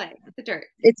 the clay, the dirt.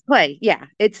 It's clay. Yeah,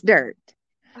 it's dirt.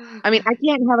 I mean, I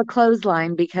can't have a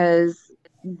clothesline because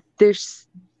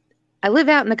I live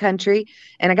out in the country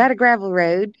and I got a gravel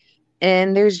road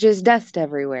and there's just dust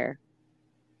everywhere.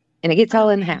 And it gets all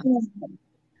in the house.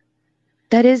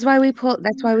 That's why we pull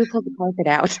the carpet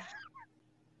out.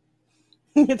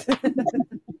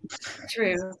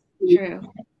 True.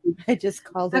 I just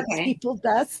called it people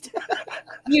dust.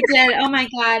 You did. Oh my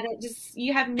God.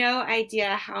 You have no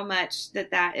idea how much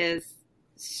that is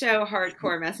so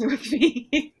hardcore messing with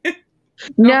me.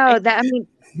 No,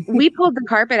 we pulled the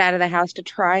carpet out of the house to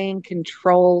try and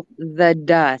control the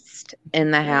dust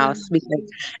in the house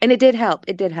and it did help.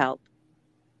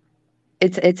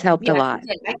 It's helped a lot.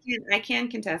 I can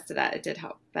contest to that. It did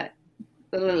help, but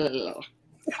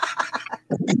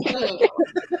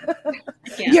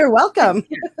you're welcome.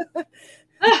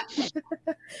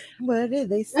 What did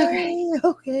they say?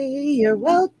 Okay, you're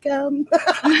welcome.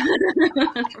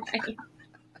 Right.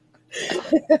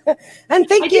 And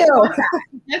thank you.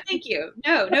 No, thank you.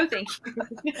 No, thank you.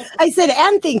 I said,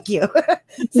 and thank you.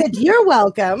 Said, you're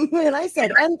welcome. And I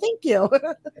said, and thank you.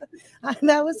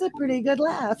 That was a pretty good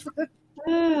laugh.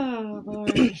 Oh,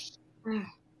 Lord.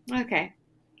 Okay.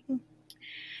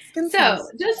 So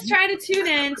just try to tune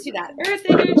in to that earth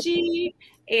energy.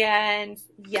 And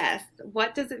yes,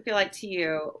 what does it feel like to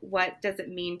you? What does it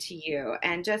mean to you?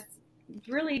 And just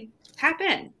really tap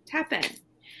in.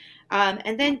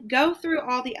 And then go through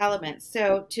all the elements.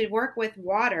 So to work with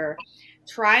water,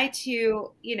 try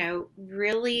to,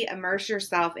 really immerse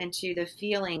yourself into the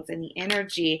feelings and the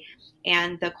energy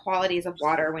and the qualities of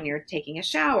water when you're taking a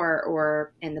shower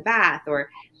or in the bath, or,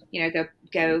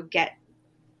 go get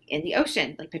in the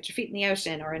ocean, like put your feet in the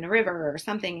ocean or in a river or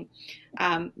something,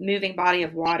 moving body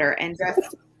of water, and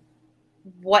just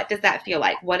what does that feel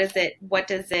like? What is the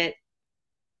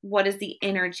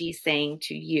energy saying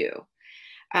to you?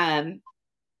 And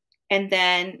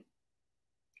then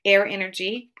air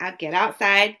energy, get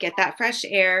outside, get that fresh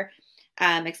air,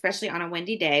 especially on a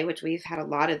windy day, which we've had a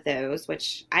lot of those,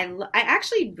 which I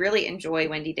actually really enjoy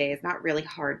windy days, not really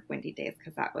hard windy days,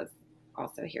 because that was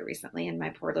also here recently, and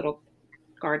my poor little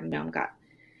garden gnome got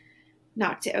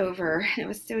knocked over. It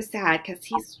was so sad because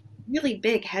he's really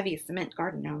big, heavy cement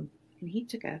garden gnome, and he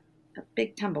took a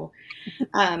big tumble.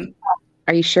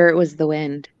 Are you sure it was the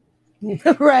wind?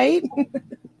 Right.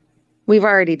 We've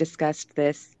already discussed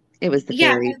this. It was the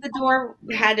fairy. Yeah, the door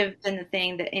had to have been the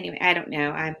thing that, anyway, I don't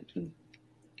know. I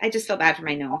just feel bad for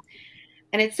my gnome.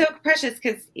 And it's so precious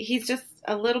because he's just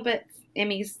a little bit,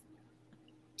 Emmy's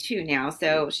 2 now,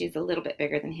 so she's a little bit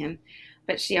bigger than him.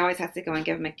 But she always has to go and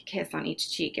give him a kiss on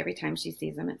each cheek every time she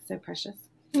sees him. It's so precious.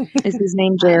 Is his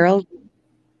name Gerald?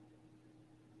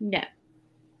 No.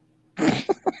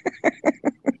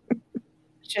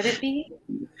 Should it be?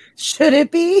 Should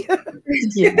it be?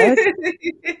 Yes.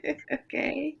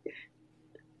 Okay.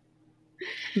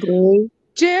 Bluey.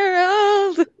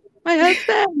 Gerald, my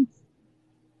husband.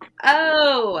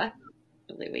 Oh,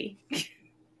 Bluey.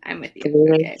 I'm with you.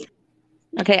 Bluey.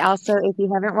 Okay, also, if you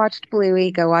haven't watched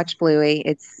Bluey, go watch Bluey.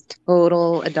 It's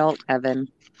total adult heaven.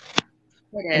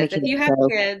 It is. If you have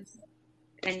kids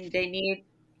and they need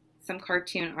some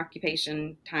cartoon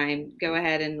occupation time, go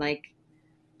ahead and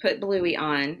put Bluey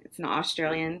on. It's an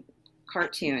Australian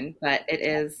cartoon, but it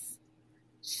is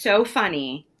so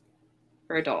funny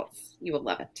for adults. You will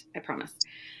love it, I promise.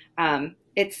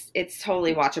 It's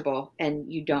totally watchable, and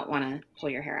you don't want to pull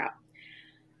your hair out.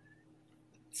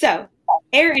 So,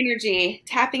 air energy,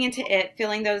 tapping into it,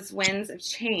 feeling those winds of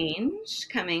change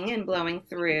coming and blowing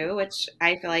through, which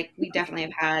I feel like we definitely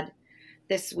have had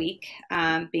this week,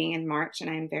 being in March, and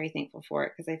I'm very thankful for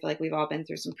it, because I feel like we've all been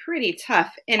through some pretty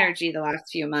tough energy the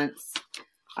last few months.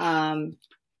 Last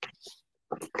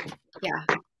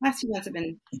few months have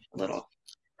been a little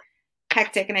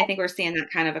hectic, and I think we're seeing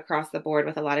that kind of across the board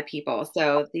with a lot of people.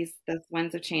 So those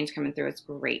winds of change coming through is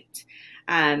great.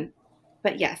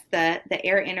 But yes, the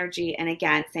air energy, and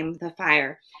again, same with the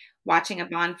fire, watching a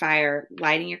bonfire,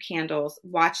 lighting your candles,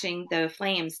 watching the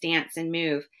flames dance and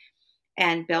move,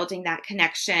 and building that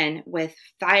connection with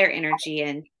fire energy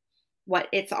and what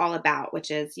it's all about, which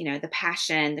is, the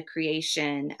passion, the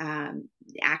creation,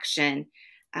 the action.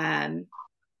 But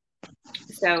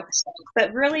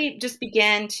really just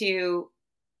begin to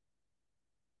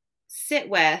sit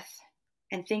with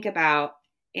and think about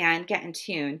and get in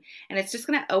tune. And it's just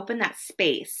going to open that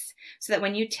space so that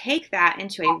when you take that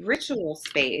into a ritual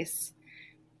space,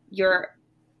 you're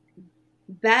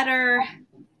better,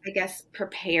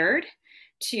 prepared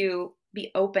to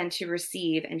be open to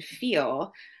receive and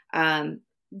feel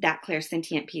that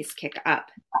clairsentient piece kick up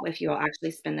if you'll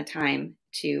actually spend the time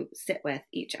to sit with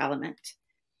each element.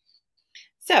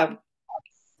 So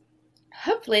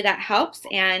hopefully that helps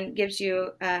and gives you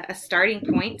a starting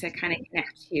point to kind of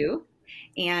connect to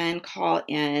and call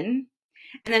in.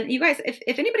 And then you guys,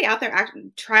 if anybody out there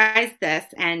actually tries this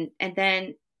and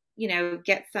then,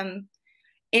 get some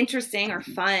interesting or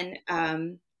fun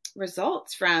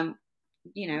results from,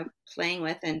 playing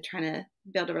with and trying to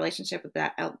build a relationship with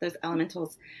those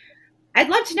elementals, I'd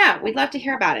love to know. We'd love to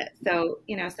hear about it. So,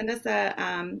 send us a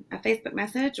Facebook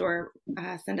message or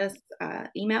send us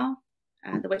email,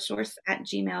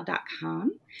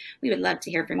 thewitchsource@gmail.com. We would love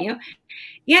to hear from you.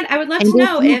 And I would love to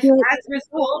know if, as a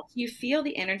result, you feel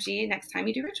the energy next time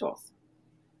you do rituals.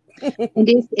 And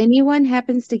if anyone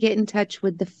happens to get in touch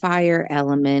with the fire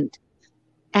element,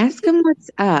 ask them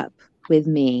what's up with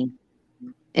me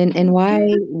and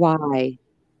why.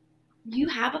 You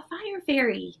have a fire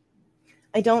fairy.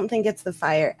 I don't think it's the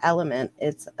fire element.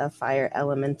 It's a fire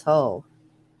elemental.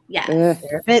 Yes.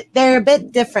 They're a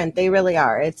bit different. They really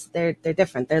are. They're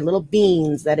different. They're little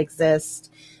beings that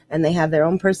exist, and they have their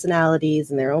own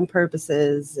personalities and their own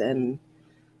purposes. And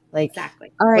like,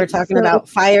 exactly. All right, we're talking about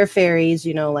fire fairies,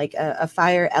 you know, like a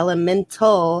fire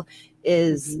elemental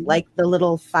is like the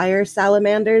little fire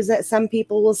salamanders that some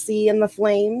people will see in the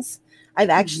flames. I've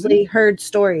actually heard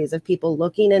stories of people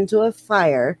looking into a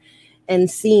fire and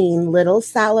seeing little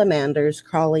salamanders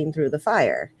crawling through the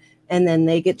fire. And then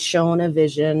they get shown a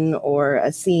vision or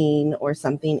a scene or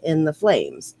something in the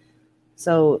flames.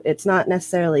 So it's not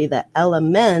necessarily the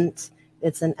element,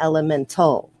 it's an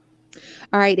elemental.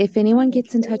 All right, if anyone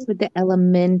gets in touch with the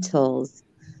elementals,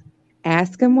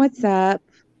 ask them what's up.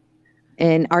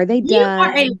 And are they done? You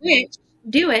are a witch.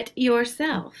 Do it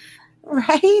yourself.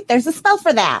 Right? There's a spell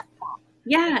for that.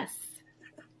 Yes.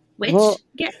 Witch,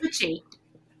 get witchy.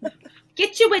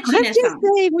 Get your I'm witchiness just on.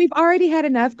 saying, we've already had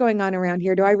enough going on around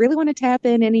here. Do I really want to tap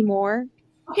in anymore?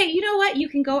 Okay, you know what? You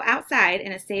can go outside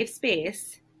in a safe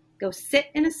space. Go sit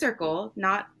in a circle,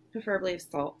 not preferably of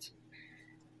salt.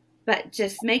 But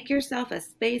just make yourself a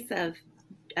space of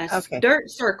a dirt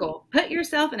circle. Put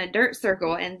yourself in a dirt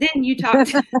circle, and then you talk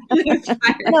to the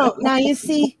fire. No, now you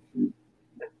see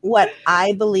what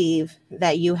I believe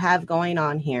that you have going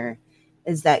on here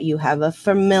is that you have a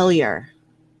familiar.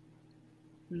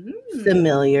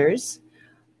 Familiars,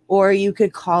 or you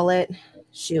could call it,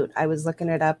 shoot, I was looking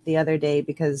it up the other day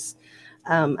because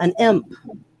an imp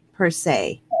per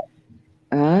se.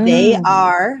 They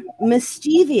are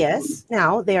mischievous.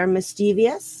 Now they are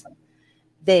mischievous.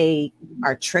 They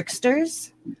are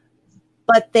tricksters,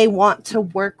 but they want to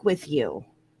work with you.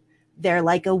 They're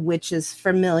like a witch's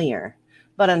familiar.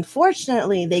 But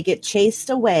unfortunately, they get chased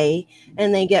away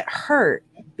and they get hurt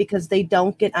because they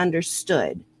don't get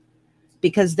understood.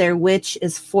 Because their witch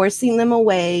is forcing them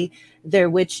away. Their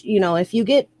witch, you know, if you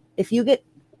get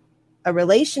a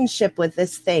relationship with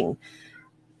this thing,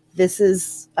 this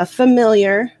is a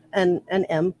familiar and an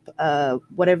imp,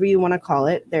 whatever you want to call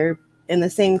it. They're in the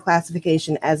same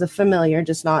classification as a familiar,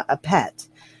 just not a pet.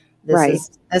 This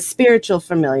is a spiritual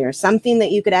familiar, something that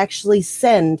you could actually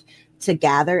send to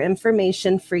gather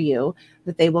information for you,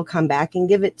 that they will come back and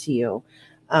give it to you.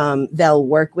 They'll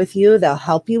work with you. They'll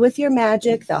help you with your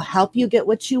magic. They'll help you get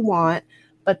what you want,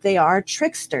 but they are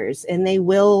tricksters and they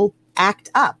will act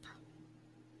up.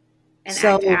 And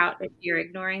act out if you're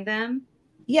ignoring them?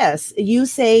 Yes. You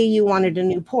say you wanted a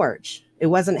new porch. It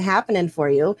wasn't happening for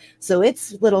you. So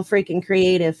its little freaking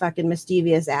creative fucking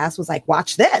mischievous ass was like,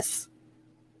 watch this.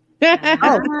 They're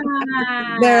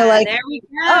like, there we go.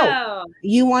 Oh,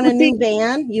 you want a new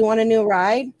van? You want a new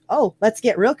ride? Oh, let's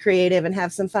get real creative and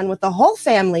have some fun with the whole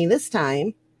family this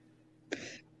time.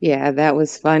 Yeah, that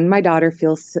was fun. My daughter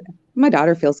feels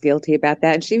guilty about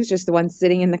that. And she was just the one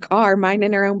sitting in the car,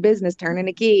 minding her own business, turning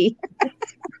a key.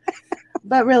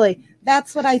 But really,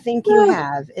 that's what I think you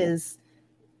have is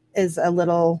a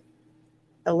little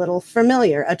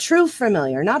familiar, a true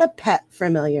familiar, not a pet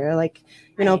familiar. Like,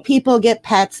 you know, people get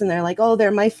pets and they're like, oh,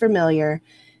 they're my familiar.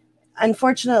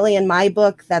 Unfortunately, in my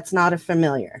book, that's not a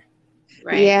familiar.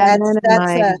 Right. Yeah,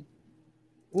 that's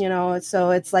you know,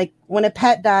 so it's like when a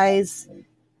pet dies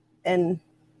and,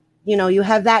 you know, you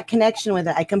have that connection with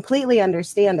it. I completely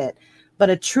understand it. But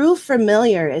a true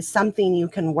familiar is something you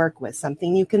can work with,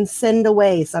 something you can send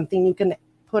away, something you can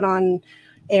put on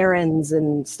errands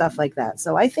and stuff like that.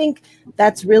 So I think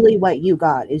that's really what you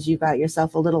got, is you got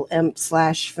yourself a little imp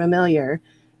 / familiar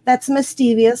that's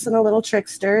mischievous and a little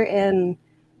trickster, and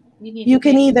you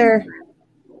can either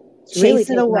chase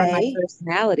it away. My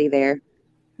personality there.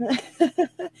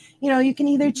 You know, you can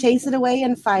either chase it away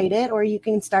and fight it, or you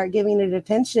can start giving it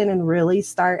attention and really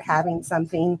start having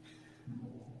something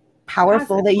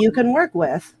powerful that you can work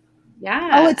with. Yeah.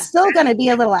 Oh, it's still going to be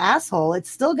a little asshole.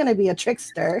 It's still going to be a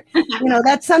trickster. You know,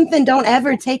 that's something, don't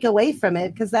ever take away from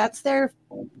it, because that's their,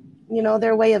 you know,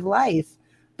 their way of life.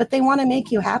 But they want to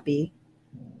make you happy.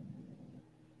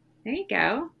 There you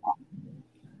go.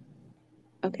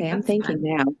 Okay, I'm thinking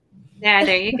now. Yeah,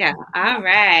 there you go. All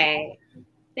right.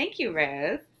 Thank you,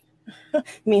 Rose.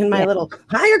 Me and my little,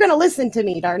 how you're going to listen to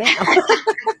me, darn it.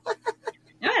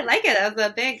 No, I like it. That was a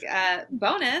big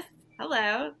bonus.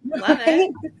 Hello. Love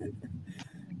it.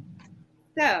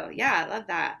 So, yeah, I love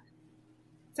that.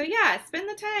 So, yeah, spend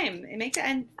the time and make it.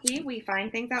 And see, we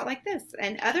find things out like this.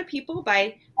 And other people,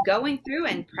 by going through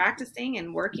and practicing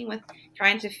and working with,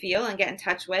 trying to feel and get in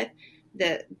touch with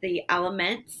the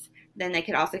elements, then they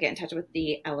could also get in touch with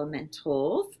the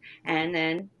elementals and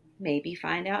then maybe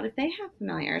find out if they have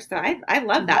familiars. So I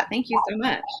love that. Thank you so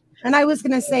much. And I was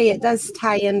going to say, it does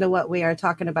tie into what we are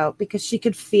talking about, because she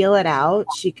could feel it out.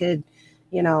 She could,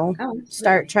 you know,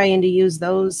 start trying to use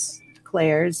those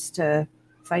clairs to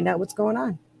find out what's going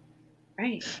on.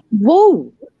 Right.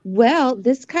 Whoa. Well,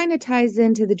 this kind of ties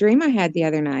into the dream I had the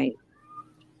other night.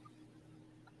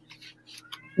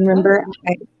 Remember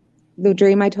the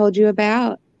dream I told you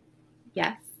about?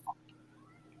 Yes.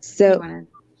 So, you want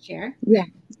to share? Yeah.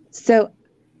 So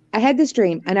I had this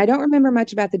dream, and I don't remember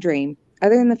much about the dream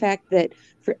other than the fact that,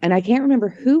 and I can't remember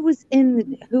who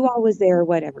all was there or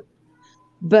whatever.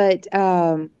 But,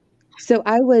 so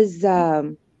I was,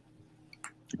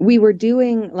 we were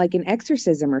doing like an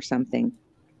exorcism or something.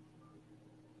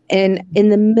 And in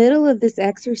the middle of this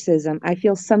exorcism, I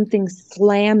feel something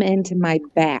slam into my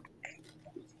back.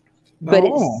 But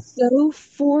it's so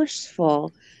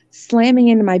forceful, slamming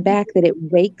into my back, that it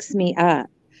wakes me up.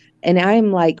 And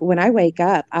I'm like, when I wake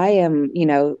up, I am,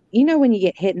 when you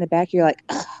get hit in the back, you're like,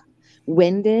 ugh,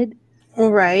 winded.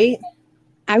 Right.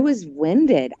 I was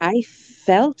winded. I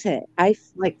felt it. I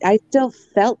still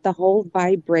felt the whole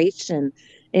vibration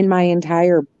in my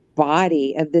entire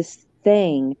body of this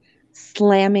thing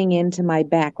slamming into my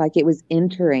back, like it was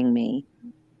entering me.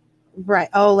 Right.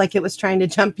 Oh, like it was trying to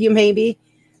jump you, maybe?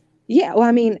 Yeah. Well,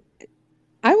 I mean,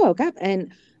 I woke up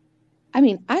and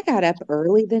I got up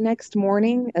early the next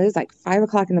morning. It was like 5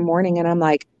 o'clock in the morning. And I'm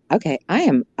like, okay, I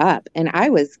am up. And I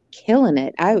was killing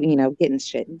it. Getting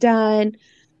shit done.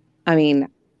 I mean,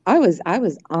 I was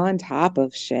on top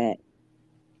of shit.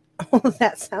 Oh,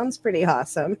 that sounds pretty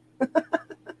awesome.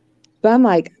 But I'm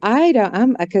like,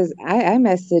 because I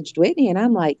messaged Whitney and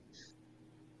I'm like,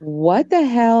 what the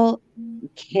hell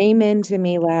came into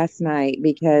me last night?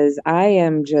 Because I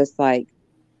am just like,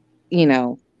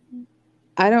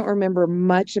 I don't remember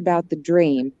much about the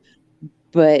dream,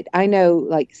 but I know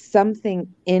like something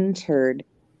entered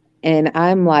and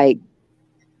I'm like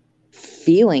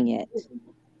feeling it.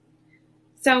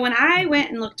 So when I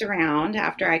went and looked around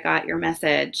after I got your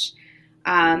message,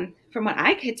 from what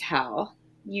I could tell,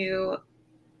 you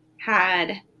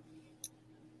had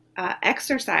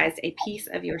exercised a piece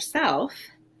of yourself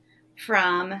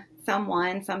from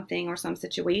someone, something, or some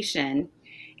situation,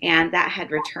 and that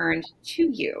had returned to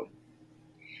you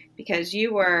because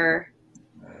you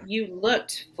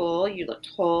looked full, you looked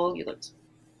whole, you looked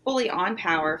fully on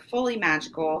power, fully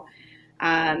magical,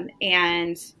 and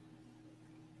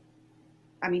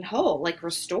whole, like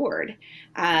restored.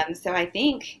 So I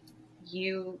think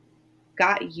you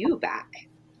got you back.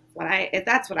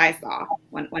 That's what I saw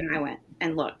when I went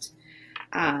and looked.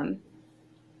 Like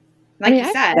you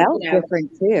said, I felt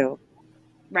different too.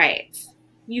 Right.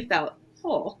 You felt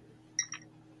whole,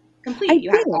 complete.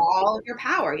 You had all of your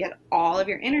power. You had all of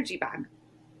your energy back.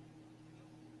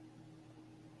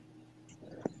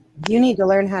 You need to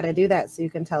learn how to do that so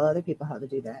you can tell other people how to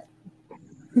do that.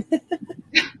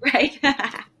 Right.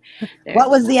 What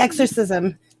was the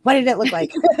exorcism? What did it look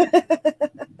like?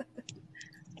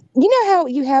 You know how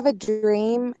you have a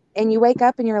dream and you wake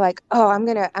up and you're like, oh, I'm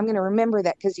gonna remember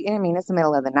that because it's the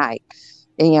middle of the night,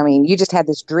 and you just had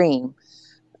this dream,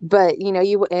 but you're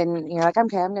like,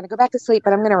 okay, I'm gonna go back to sleep,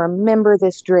 but I'm gonna remember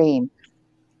this dream.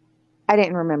 I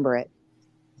didn't remember it.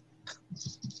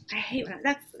 I hate when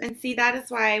that is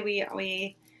why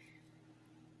we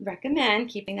recommend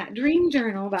keeping that dream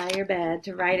journal by your bed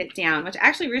to write it down, which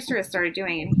actually Rooster has started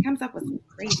doing, and he comes up with some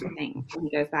crazy things when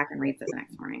he goes back and reads it the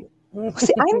next morning.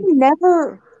 See,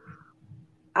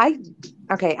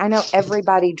 I know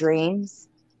everybody dreams,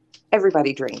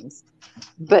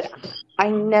 but I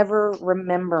never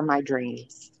remember my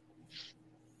dreams.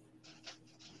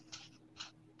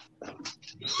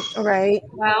 Right.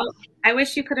 Well, I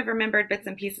wish you could have remembered bits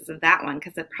and pieces of that one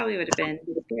because it probably would have been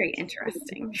very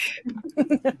interesting.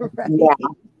 Right. Yeah.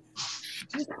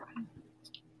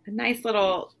 A nice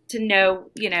little to know,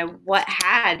 what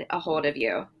had a hold of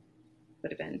you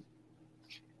would have been.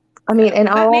 And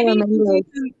all I remember is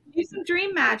do some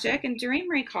dream magic and dream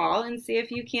recall and see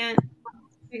if you can't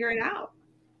figure it out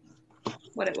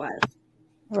what it was.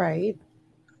 Right.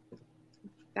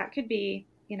 That could be,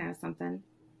 something.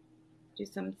 Do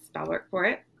some spell work for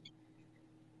it.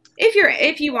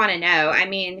 If you want to know, at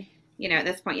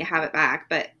this point you have it back,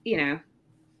 but maybe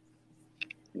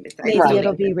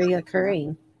it'll be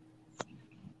reoccurring.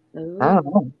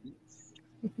 Oh.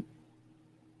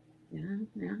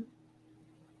 Yeah.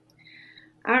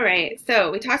 All right. So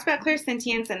we talked about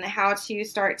clairsentience and how to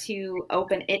start to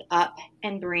open it up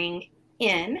and bring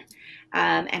in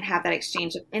and have that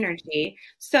exchange of energy.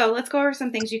 So let's go over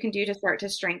some things you can do to start to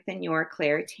strengthen your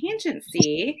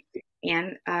clairtangency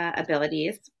and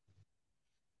abilities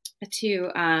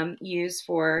to use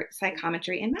for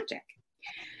psychometry and magic.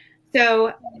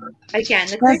 So again,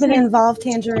 does it involve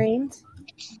tangerines?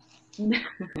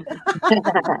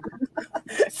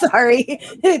 Sorry,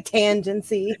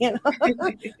 tangency. You know,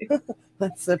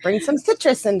 let's bring some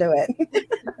citrus into it.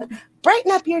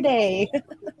 Brighten up your day.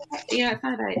 Yeah, it's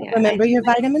not a bad idea. Remember your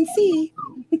vitamin C.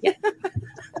 Yeah.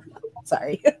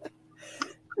 Sorry.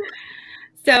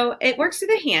 So it works through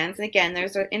the hands. And again,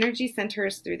 there's energy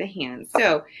centers through the hands.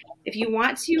 So if you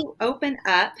want to open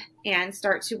up and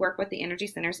start to work with the energy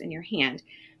centers in your hand,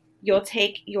 you'll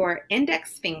take your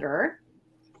index finger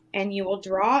and you will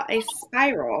draw a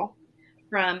spiral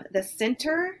from the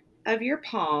center of your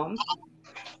palm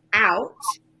out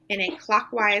in a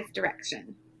clockwise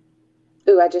direction.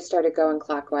 Ooh, I just started going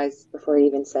clockwise before you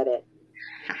even said it.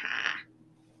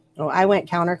 Oh, I went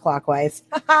counterclockwise.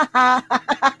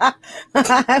 I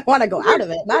want to go out of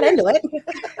it, not into it.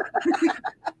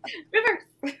 Reverse.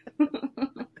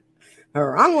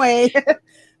 Wrong way.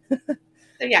 So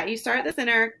yeah, you start at the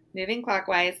center, moving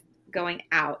clockwise, going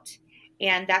out.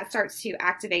 And that starts to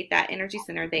activate that energy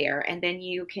center there. And then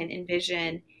you can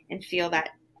envision and feel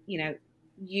that, you know,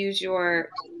 use your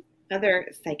other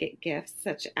psychic gifts,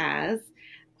 such as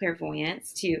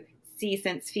clairvoyance, to see,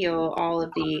 sense, feel all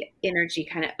of the energy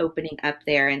kind of opening up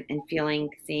there and feeling,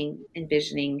 seeing,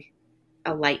 envisioning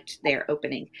a light there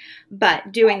opening.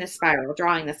 But doing the spiral,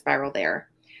 drawing the spiral there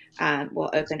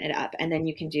will open it up. And then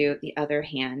you can do the other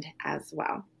hand as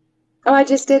well. Oh, I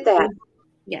just did that.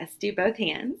 Yes, do both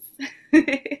hands.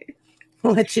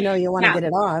 I'll let you know you want to get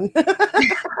it on.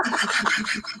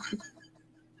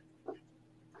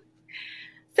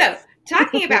 So,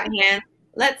 talking about hands,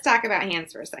 let's talk about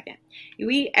hands for a second.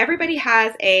 Everybody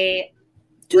has a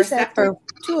receptor.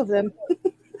 Two of them.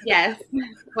 Yes.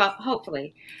 Well,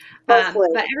 hopefully. But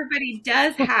everybody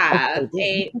does have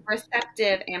a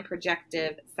receptive and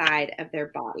projective side of their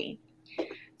body.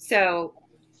 So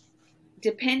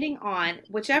depending on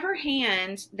whichever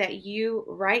hand that you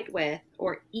write with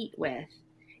or eat with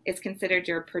is considered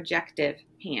your projective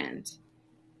hand.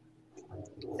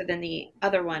 So then the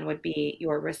other one would be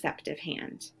your receptive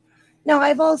hand. No,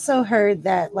 I've also heard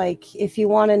that, like, if you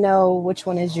want to know which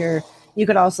one is you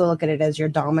could also look at it as your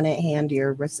dominant hand,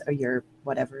 your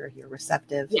whatever, your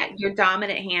receptive. Yeah, your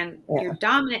dominant hand. Yeah. Your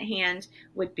dominant hand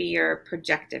would be your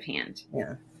projective hand.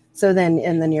 Yeah. So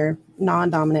then your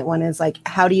non-dominant one is like,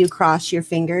 how do you cross your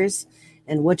fingers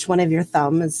and which one of your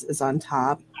thumb is on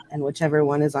top, and whichever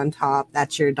one is on top,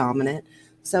 that's your dominant.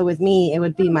 So with me, it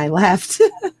would be my left.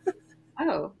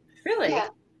 Oh, really?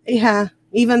 Yeah.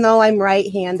 Even though I'm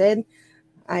right-handed,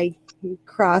 I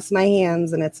cross my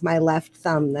hands and it's my left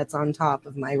thumb that's on top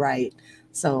of my right.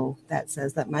 So that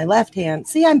says that my left hand,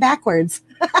 see, I'm backwards.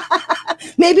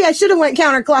 Maybe I should have went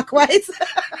counterclockwise.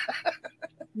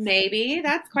 Maybe.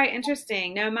 That's quite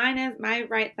interesting. No, my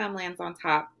right thumb lands on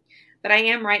top, but I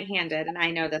am right-handed and I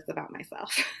know this about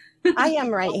myself. I am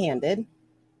right-handed.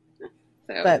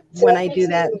 But when I do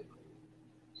that.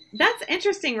 That's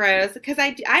interesting, Rose, because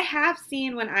I have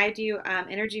seen when I do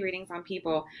energy readings on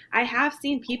people, I have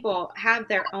seen people have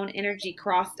their own energy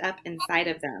crossed up inside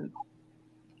of them.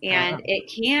 And it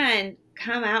can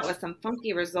come out with some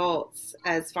funky results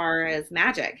as far as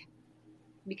magic,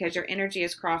 because your energy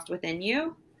is crossed within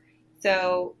you.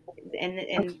 So,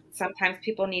 and sometimes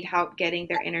people need help getting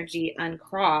their energy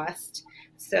uncrossed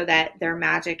so that their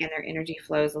magic and their energy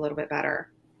flows a little bit better.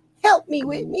 Help me,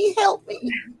 Whitney, help me.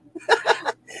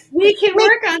 We can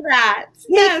work on that.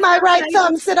 Make my right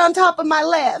thumb sit on top of my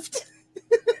left.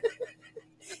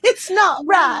 It's not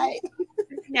right.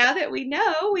 Now that we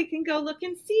know, we can go look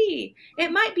and see.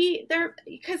 It might be there,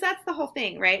 because that's the whole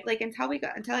thing, right? Like until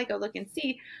I go look and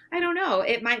see, I don't know.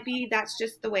 It might be that's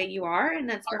just the way you are, and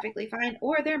that's perfectly fine.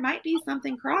 Or there might be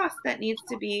something crossed that needs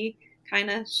to be kind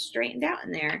of straightened out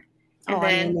in there. And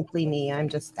then, I'm uniquely me. I'm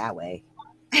just that way.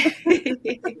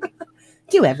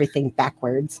 Do everything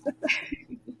backwards.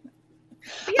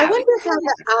 I wonder how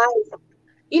the eye,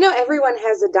 everyone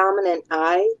has a dominant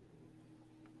eye.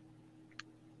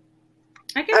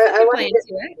 I guess I play into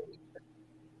it.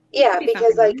 Yeah,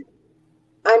 because like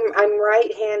I'm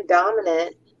right hand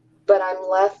dominant, but I'm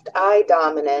left eye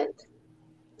dominant.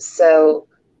 So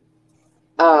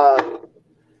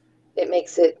it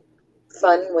makes it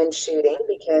fun when shooting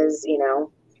because,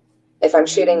 if I'm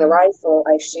shooting the rifle,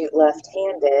 I shoot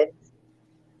left-handed.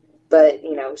 But,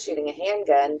 shooting a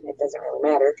handgun, it doesn't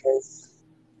really matter because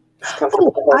it's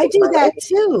comfortable. I do that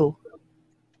too.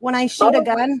 When I shoot a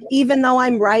gun, even though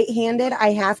I'm right-handed,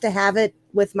 I have to have it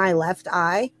with my left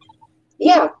eye.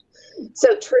 Yeah.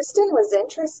 So Tristan was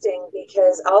interesting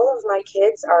because all of my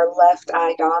kids are left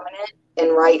eye dominant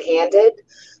and right-handed.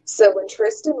 So when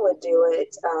Tristan would do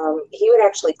it, he would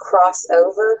actually cross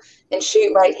over and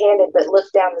shoot right-handed, but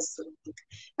look down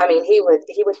I mean, he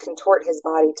would contort his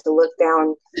body to look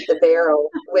down the barrel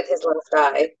with his left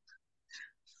eye.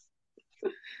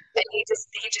 And he just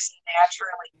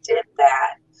naturally did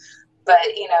that.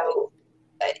 But, you know,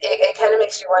 it kind of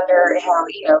makes you wonder how,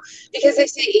 you know, because they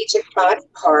say each body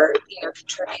part, you know,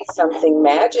 contributes something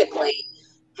magically,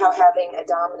 how having a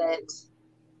dominant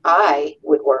eye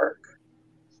would work.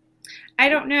 I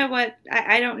don't know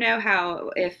I don't know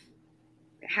how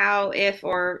if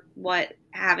or what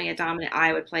having a dominant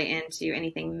eye would play into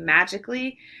anything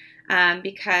magically,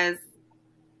 because,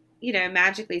 you know,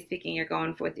 magically speaking, you're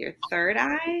going with your third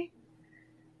eye.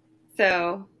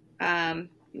 So,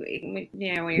 you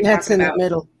know, when you're talking about the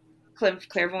middle.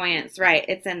 Clairvoyance, right?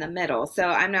 It's in the middle. So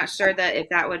I'm not sure that if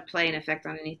that would play an effect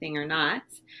on anything or not.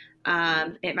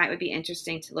 It might be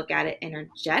interesting to look at it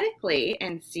energetically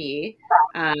and see.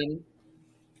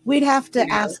 We'd have to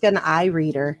ask an eye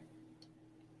reader.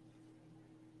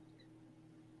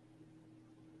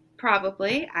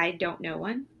 Probably. I don't know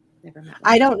one. Never met one.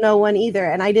 I don't know one either.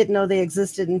 And I didn't know they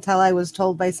existed until I was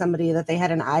told by somebody that they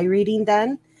had an eye reading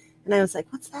done. And I was like,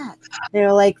 what's that?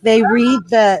 They're like, they read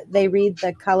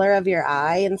the color of your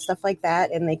eye and stuff like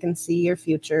that. And they can see your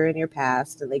future and your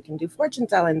past, and they can do fortune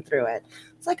telling through it.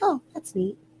 It's like, oh, that's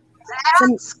neat.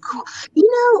 That's cool. You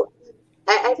know,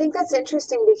 I think that's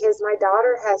interesting because my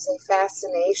daughter has a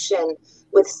fascination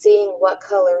with seeing what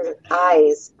color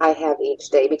eyes I have each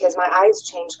day, because my eyes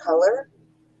change color.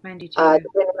 Mine do too. Depending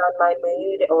on my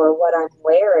mood or what I'm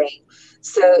wearing.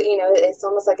 So, you know, it's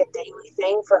almost like a daily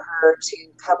thing for her to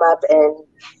come up and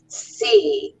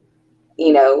see,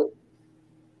 you know,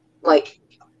 like,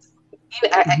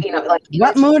 like,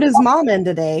 what mood is mom in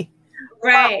today?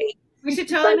 Right. We should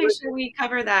totally make sure we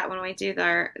cover that when we do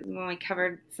when we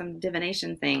covered some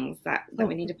divination things that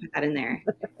we need to put that in there.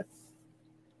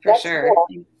 For sure.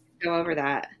 Cool. Go over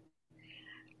that.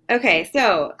 Okay,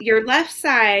 so your left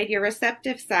side, your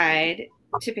receptive side,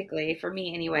 typically, for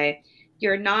me anyway,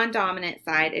 your non-dominant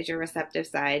side is your receptive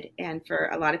side. And for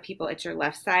a lot of people, it's your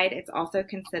left side. It's also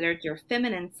considered your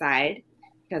feminine side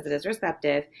because it is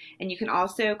receptive. And you can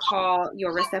also call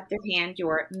your receptive hand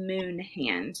your moon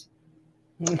hand.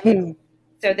 Mm-hmm.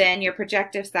 So then your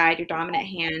projective side, your dominant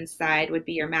hand side would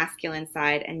be your masculine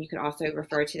side. And you could also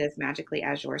refer to this magically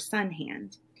as your sun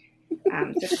hand.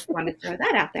 So just wanted to throw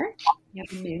that out there. You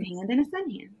have a moon hand and a sun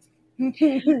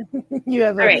hand. You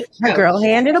have a girl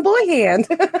hand and a boy hand.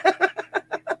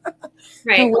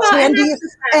 Right.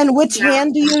 And which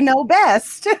hand do you know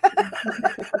best?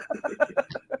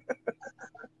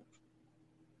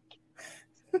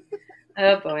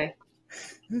 Oh boy.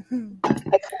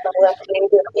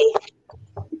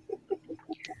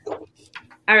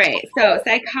 All right. So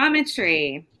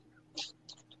psychometry.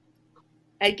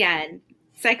 Again,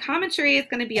 psychometry is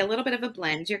going to be a little bit of a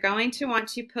blend. You're going to want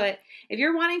to if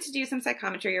you're wanting to do some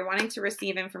psychometry, you're wanting to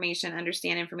receive information,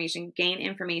 understand information, gain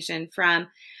information from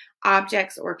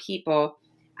objects or people,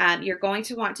 you're going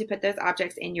to want to put those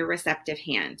objects in your receptive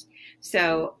hand.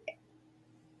 So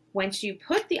once you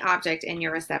put the object in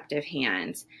your receptive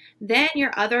hand, then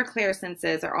your other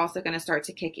clairsenses are also going to start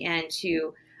to kick in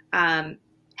to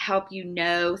help you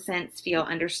know, sense, feel,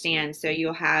 understand. So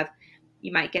you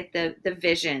might get the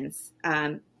visions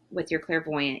with your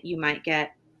clairvoyant. You might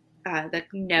get the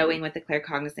knowing with the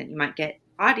claircognizant. You might get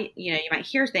you might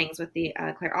hear things with the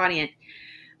clairaudient,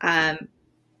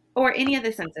 or any of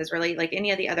the senses, really, like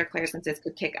any of the other clairsenses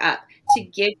could kick up to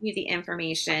give you the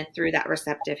information through that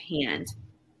receptive hand.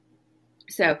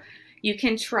 So you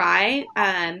can try,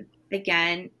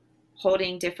 again,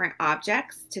 holding different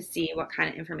objects to see what kind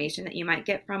of information that you might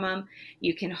get from them.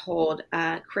 You can hold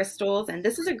crystals, and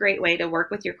this is a great way to work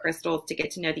with your crystals to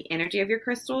get to know the energy of your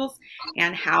crystals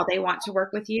and how they want to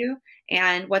work with you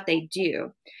and what they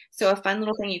do. So a fun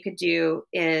little thing you could do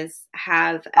is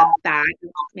have a bag,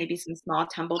 maybe some small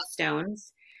tumbled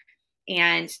stones,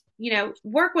 and,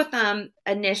 work with them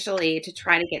initially to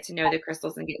try to get to know the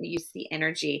crystals and get used to the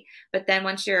energy. But then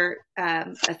once you're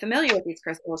familiar with these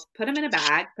crystals, put them in a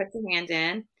bag, put your hand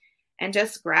in, and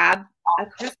just grab a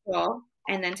crystal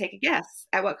and then take a guess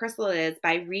at what crystal it is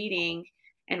by reading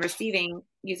and receiving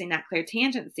using that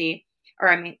Clairtangency,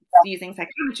 using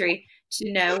psychometry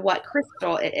to know what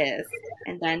crystal it is,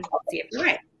 and then see if you're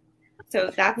right. So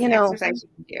that's an exercise you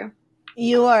can do.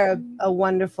 You are a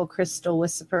wonderful crystal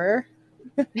whisperer.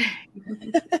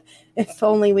 If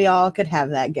only we all could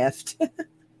have that gift.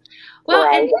 Well,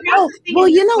 right.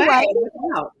 You know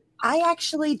what? I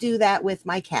actually do that with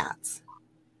my cats.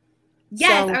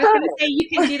 Yes, So, I was going to say you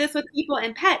can do this with people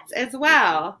and pets as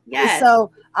well. Yes.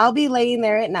 So I'll be laying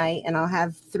there at night and I'll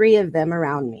have 3 of them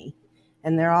around me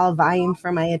and they're all vying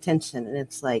for my attention. And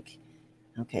it's like,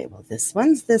 okay, well, this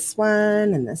one's this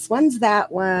one and this one's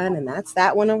that one and that's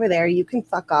that one over there. You can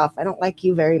fuck off. I don't like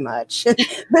you very much. And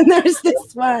there's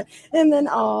this one and then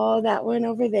that one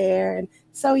over there. And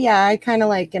so, yeah, I kind of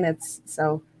like, and it's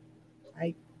so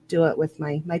I do it with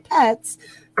my pets.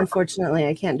 Unfortunately,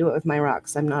 I can't do it with my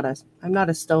rocks. I'm not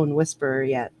a stone whisperer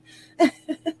yet.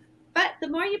 But the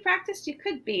more you practice, you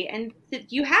could be. And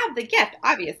you have the gift,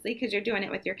 obviously, because you're doing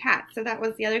it with your cats. So that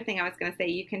was the other thing I was going to say.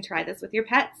 You can try this with your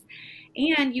pets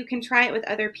and you can try it with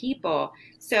other people.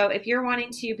 So if you're wanting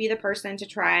to be the person to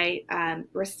try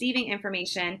receiving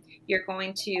information, you're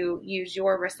going to use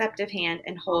your receptive hand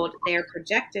and hold their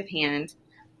projective hand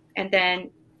and then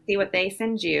see what they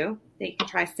send you. They can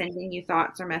try sending you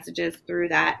thoughts or messages through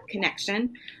that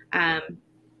connection.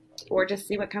 Or just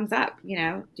see what comes up, you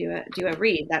know, do a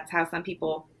read. That's how some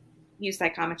people use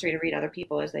psychometry to read other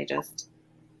people, is they just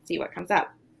see what comes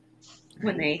up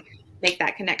when they make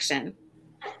that connection.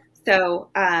 So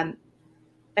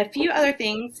a few other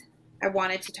things I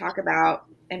wanted to talk about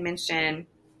and mention.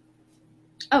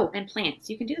 Oh, and plants.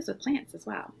 You can do this with plants as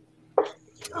well.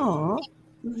 Oh.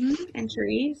 And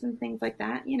trees and things like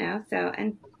that, you know. So,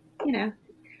 and, you know,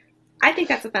 I think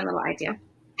that's a fun little idea.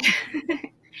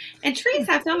 And trees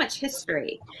have so much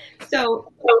history.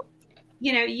 So,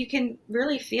 you know, you can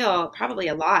really feel probably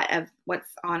a lot of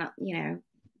what's on, you know,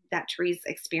 that tree's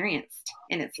experienced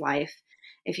in its life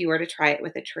if you were to try it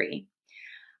with a tree.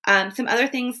 Some other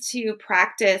things to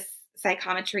practice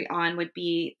psychometry on would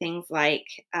be things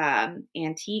like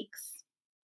antiques,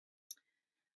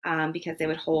 because they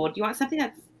would hold, you want something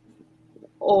that's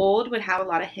old, would have a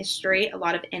lot of history, a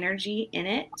lot of energy in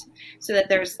it, so that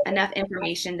there's enough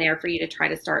information there for you to try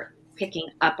to start picking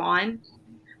up on.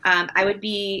 I would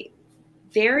be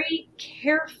very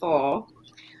careful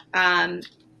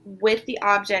with the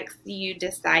objects you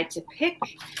decide to pick.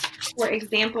 For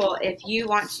example, if you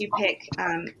want to pick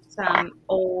some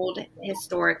old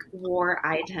historic war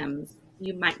items,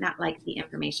 you might not like the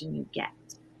information you get.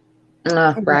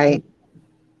 Right.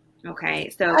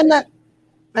 Okay, so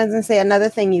I was going to say, another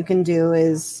thing you can do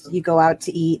is you go out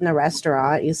to eat in a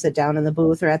restaurant, you sit down in the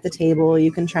booth or at the table, you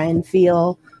can try and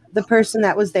feel the person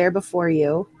that was there before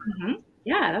you.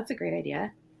 Yeah, that's a great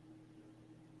idea.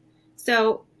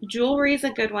 So jewelry is a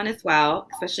good one as well,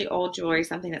 especially old jewelry,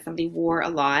 something that somebody wore a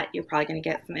lot. You're probably going to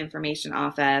get some information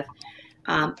off of.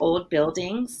 Old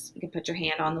buildings, you can put your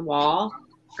hand on the wall.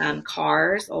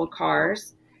 Cars, old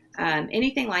cars,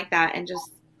 anything like that, and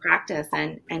just practice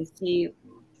and see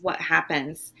what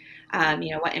happens, you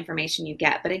know, what information you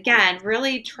get. But again,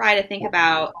 really try to think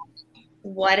about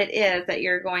what it is that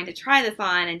you're going to try this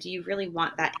on, and do you really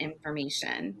want that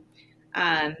information?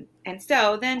 And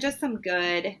so then just some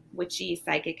good witchy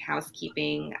psychic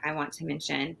housekeeping I want to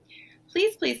mention.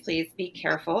 Please, please, please be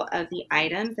careful of the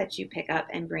items that you pick up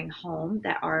and bring home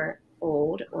that are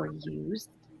old or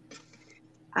used.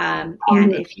 And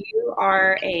if you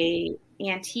are a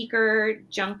antiquer,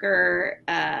 junker,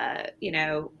 you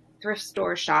know, thrift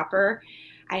store shopper,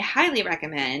 I highly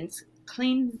recommend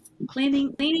clearing,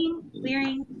 cleansing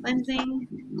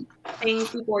things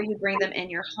before you bring them in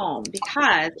your home.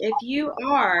 Because if you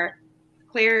are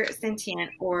clairsentient,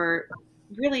 or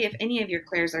really if any of your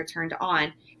clairs are turned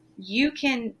on, you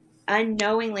can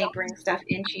unknowingly bring stuff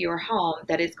into your home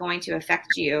that is going to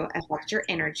affect you, affect your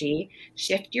energy,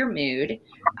 shift your mood,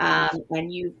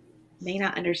 and you may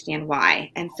not understand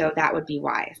why. And so that would be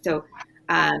why. So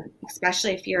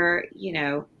especially if you're, you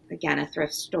know, again, a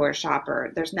thrift store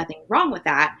shopper, there's nothing wrong with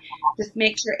that. Just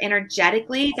make sure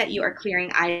energetically that you are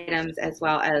clearing items, as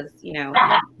well as, you know,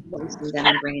 releasing them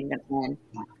and bringing them in.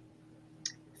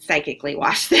 Psychically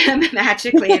wash them,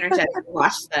 magically, energetically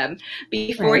wash them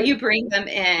before you bring them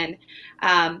in.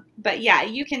 But yeah,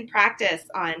 you can practice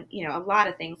on, you know, a lot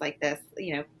of things like this.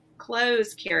 You know,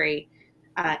 clothes carry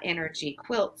energy,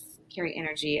 quilts carry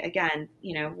energy. Again,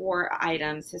 you know, war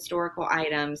items, historical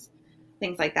items,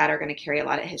 things like that are going to carry a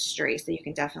lot of history. So you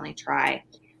can definitely try.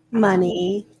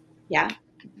 Money. Yeah.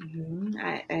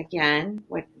 Again,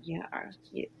 what? Yeah.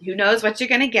 Who knows what you're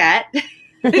going to get?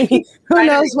 Who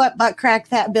knows what butt crack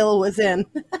that bill was in?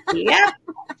 Yep.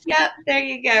 There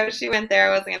you go. She went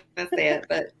there. I wasn't going to say it,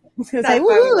 but I was going to say,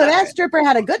 woo, that stripper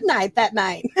had a good night that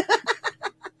night.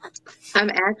 I'm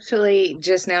actually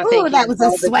just now thinking. Oh, that was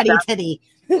a sweaty titty.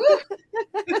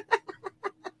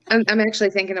 I'm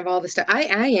actually thinking of all the stuff. I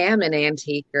am an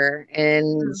antiquer,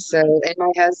 and and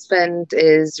my husband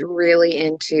is really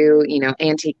into, you know,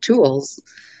 antique tools.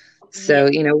 So,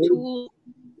 you know,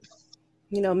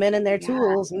 You know, men and their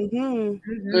tools. A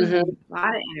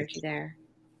lot of energy there.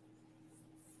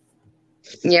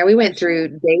 Yeah, we went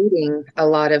through dating a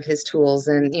lot of his tools,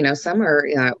 and some are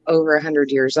over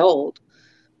 100 years old.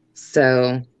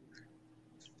 So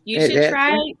you should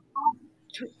try.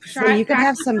 So you could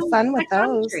have some fun with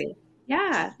those.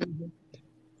 Yeah.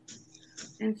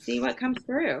 And see what comes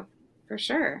through, for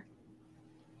sure.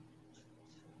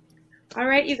 All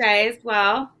right, you guys.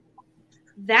 Well,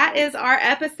 that is our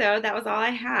episode. That was all I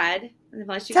had.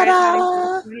 Unless you guys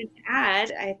have anything to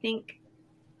add, I think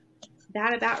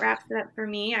that about wraps it up for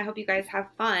me. I hope you guys have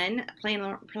fun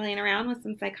playing around with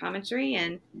some psychometry.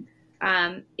 And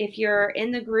if you're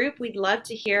in the group, we'd love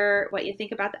to hear what you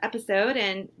think about the episode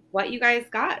and what you guys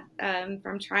got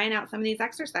from trying out some of these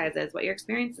exercises, what your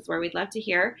experiences were. We'd love to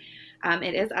hear.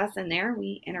 It is us in there.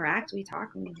 We interact, we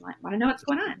talk, and we want to know what's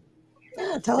going on.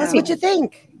 Yeah, tell us what you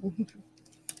think.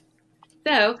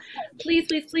 So please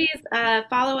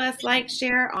follow us, like,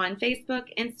 share on Facebook,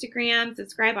 Instagram,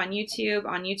 subscribe on YouTube.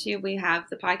 On YouTube, we have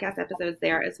the podcast episodes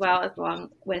there as well,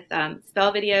 along with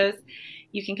spell videos.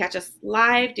 You can catch us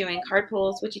live doing card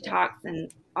pulls, witchy talks,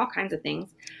 and all kinds of things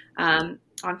on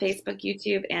Facebook,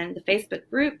 YouTube, and the Facebook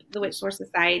group, The Witch Source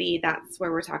Society. That's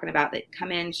where we're talking about that.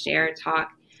 Come in, share,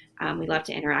 talk. We love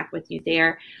to interact with you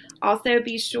there. Also,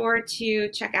 be sure to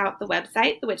check out the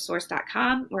website,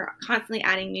 thewitchsource.com. We're constantly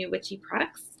adding new witchy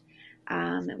products,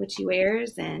 witchy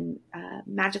wares, and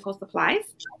magical supplies.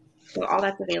 So all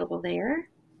that's available there.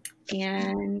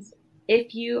 And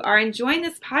if you are enjoying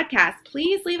this podcast,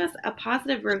 please leave us a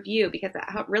positive review, because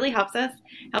that really helps us,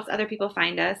 helps other people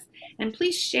find us. And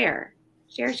please share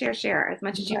as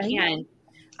much as you can.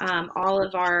 All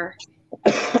of our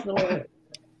little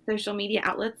social media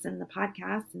outlets and the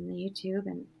podcast and the YouTube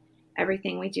and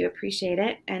everything. We do appreciate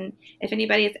it. And if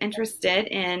anybody is interested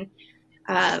in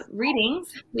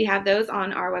readings, we have those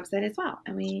on our website as well.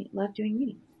 And we love doing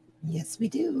readings. Yes, we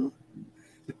do.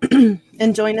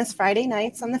 And join us Friday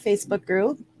nights on the Facebook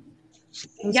group.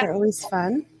 Those are always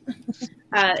fun.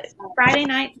 Friday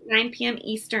nights, 9 p.m.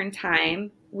 Eastern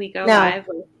time, we go live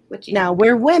with witchy. Now,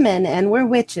 we're women and we're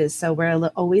witches, so we're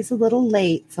always a little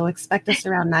late. So expect us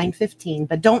around 9:15.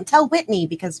 But don't tell Whitney,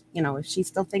 because, if she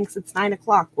still thinks it's 9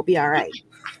 o'clock, we'll be all right.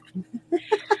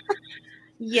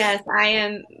 Yes, I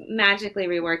am magically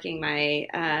reworking my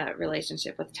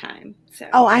relationship with time. So.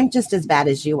 Oh, I'm just as bad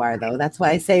as you are, though. That's why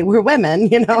I say we're women,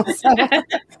 So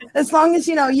as long as,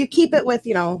 you keep it with,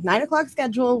 9 o'clock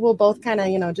schedule, we'll both kind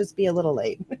of, just be a little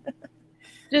late.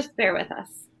 Just bear with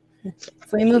us.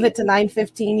 If we move it to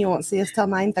 9:15, you won't see us till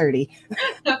 9:30.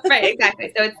 Right,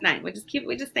 exactly. So it's 9. We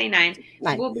just say 9.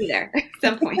 We'll be there at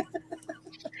some point.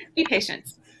 Be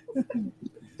patient.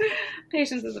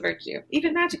 Patience is a virtue,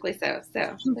 even magically so.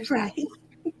 So right.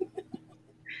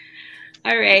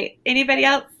 All right. Anybody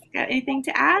else got anything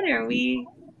to add? Or we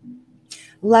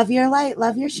love your light,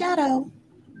 love your shadow.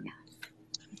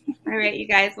 Yes. All right, you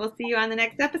guys. We'll see you on the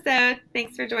next episode.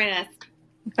 Thanks for joining us.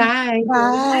 Bye.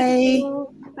 Bye.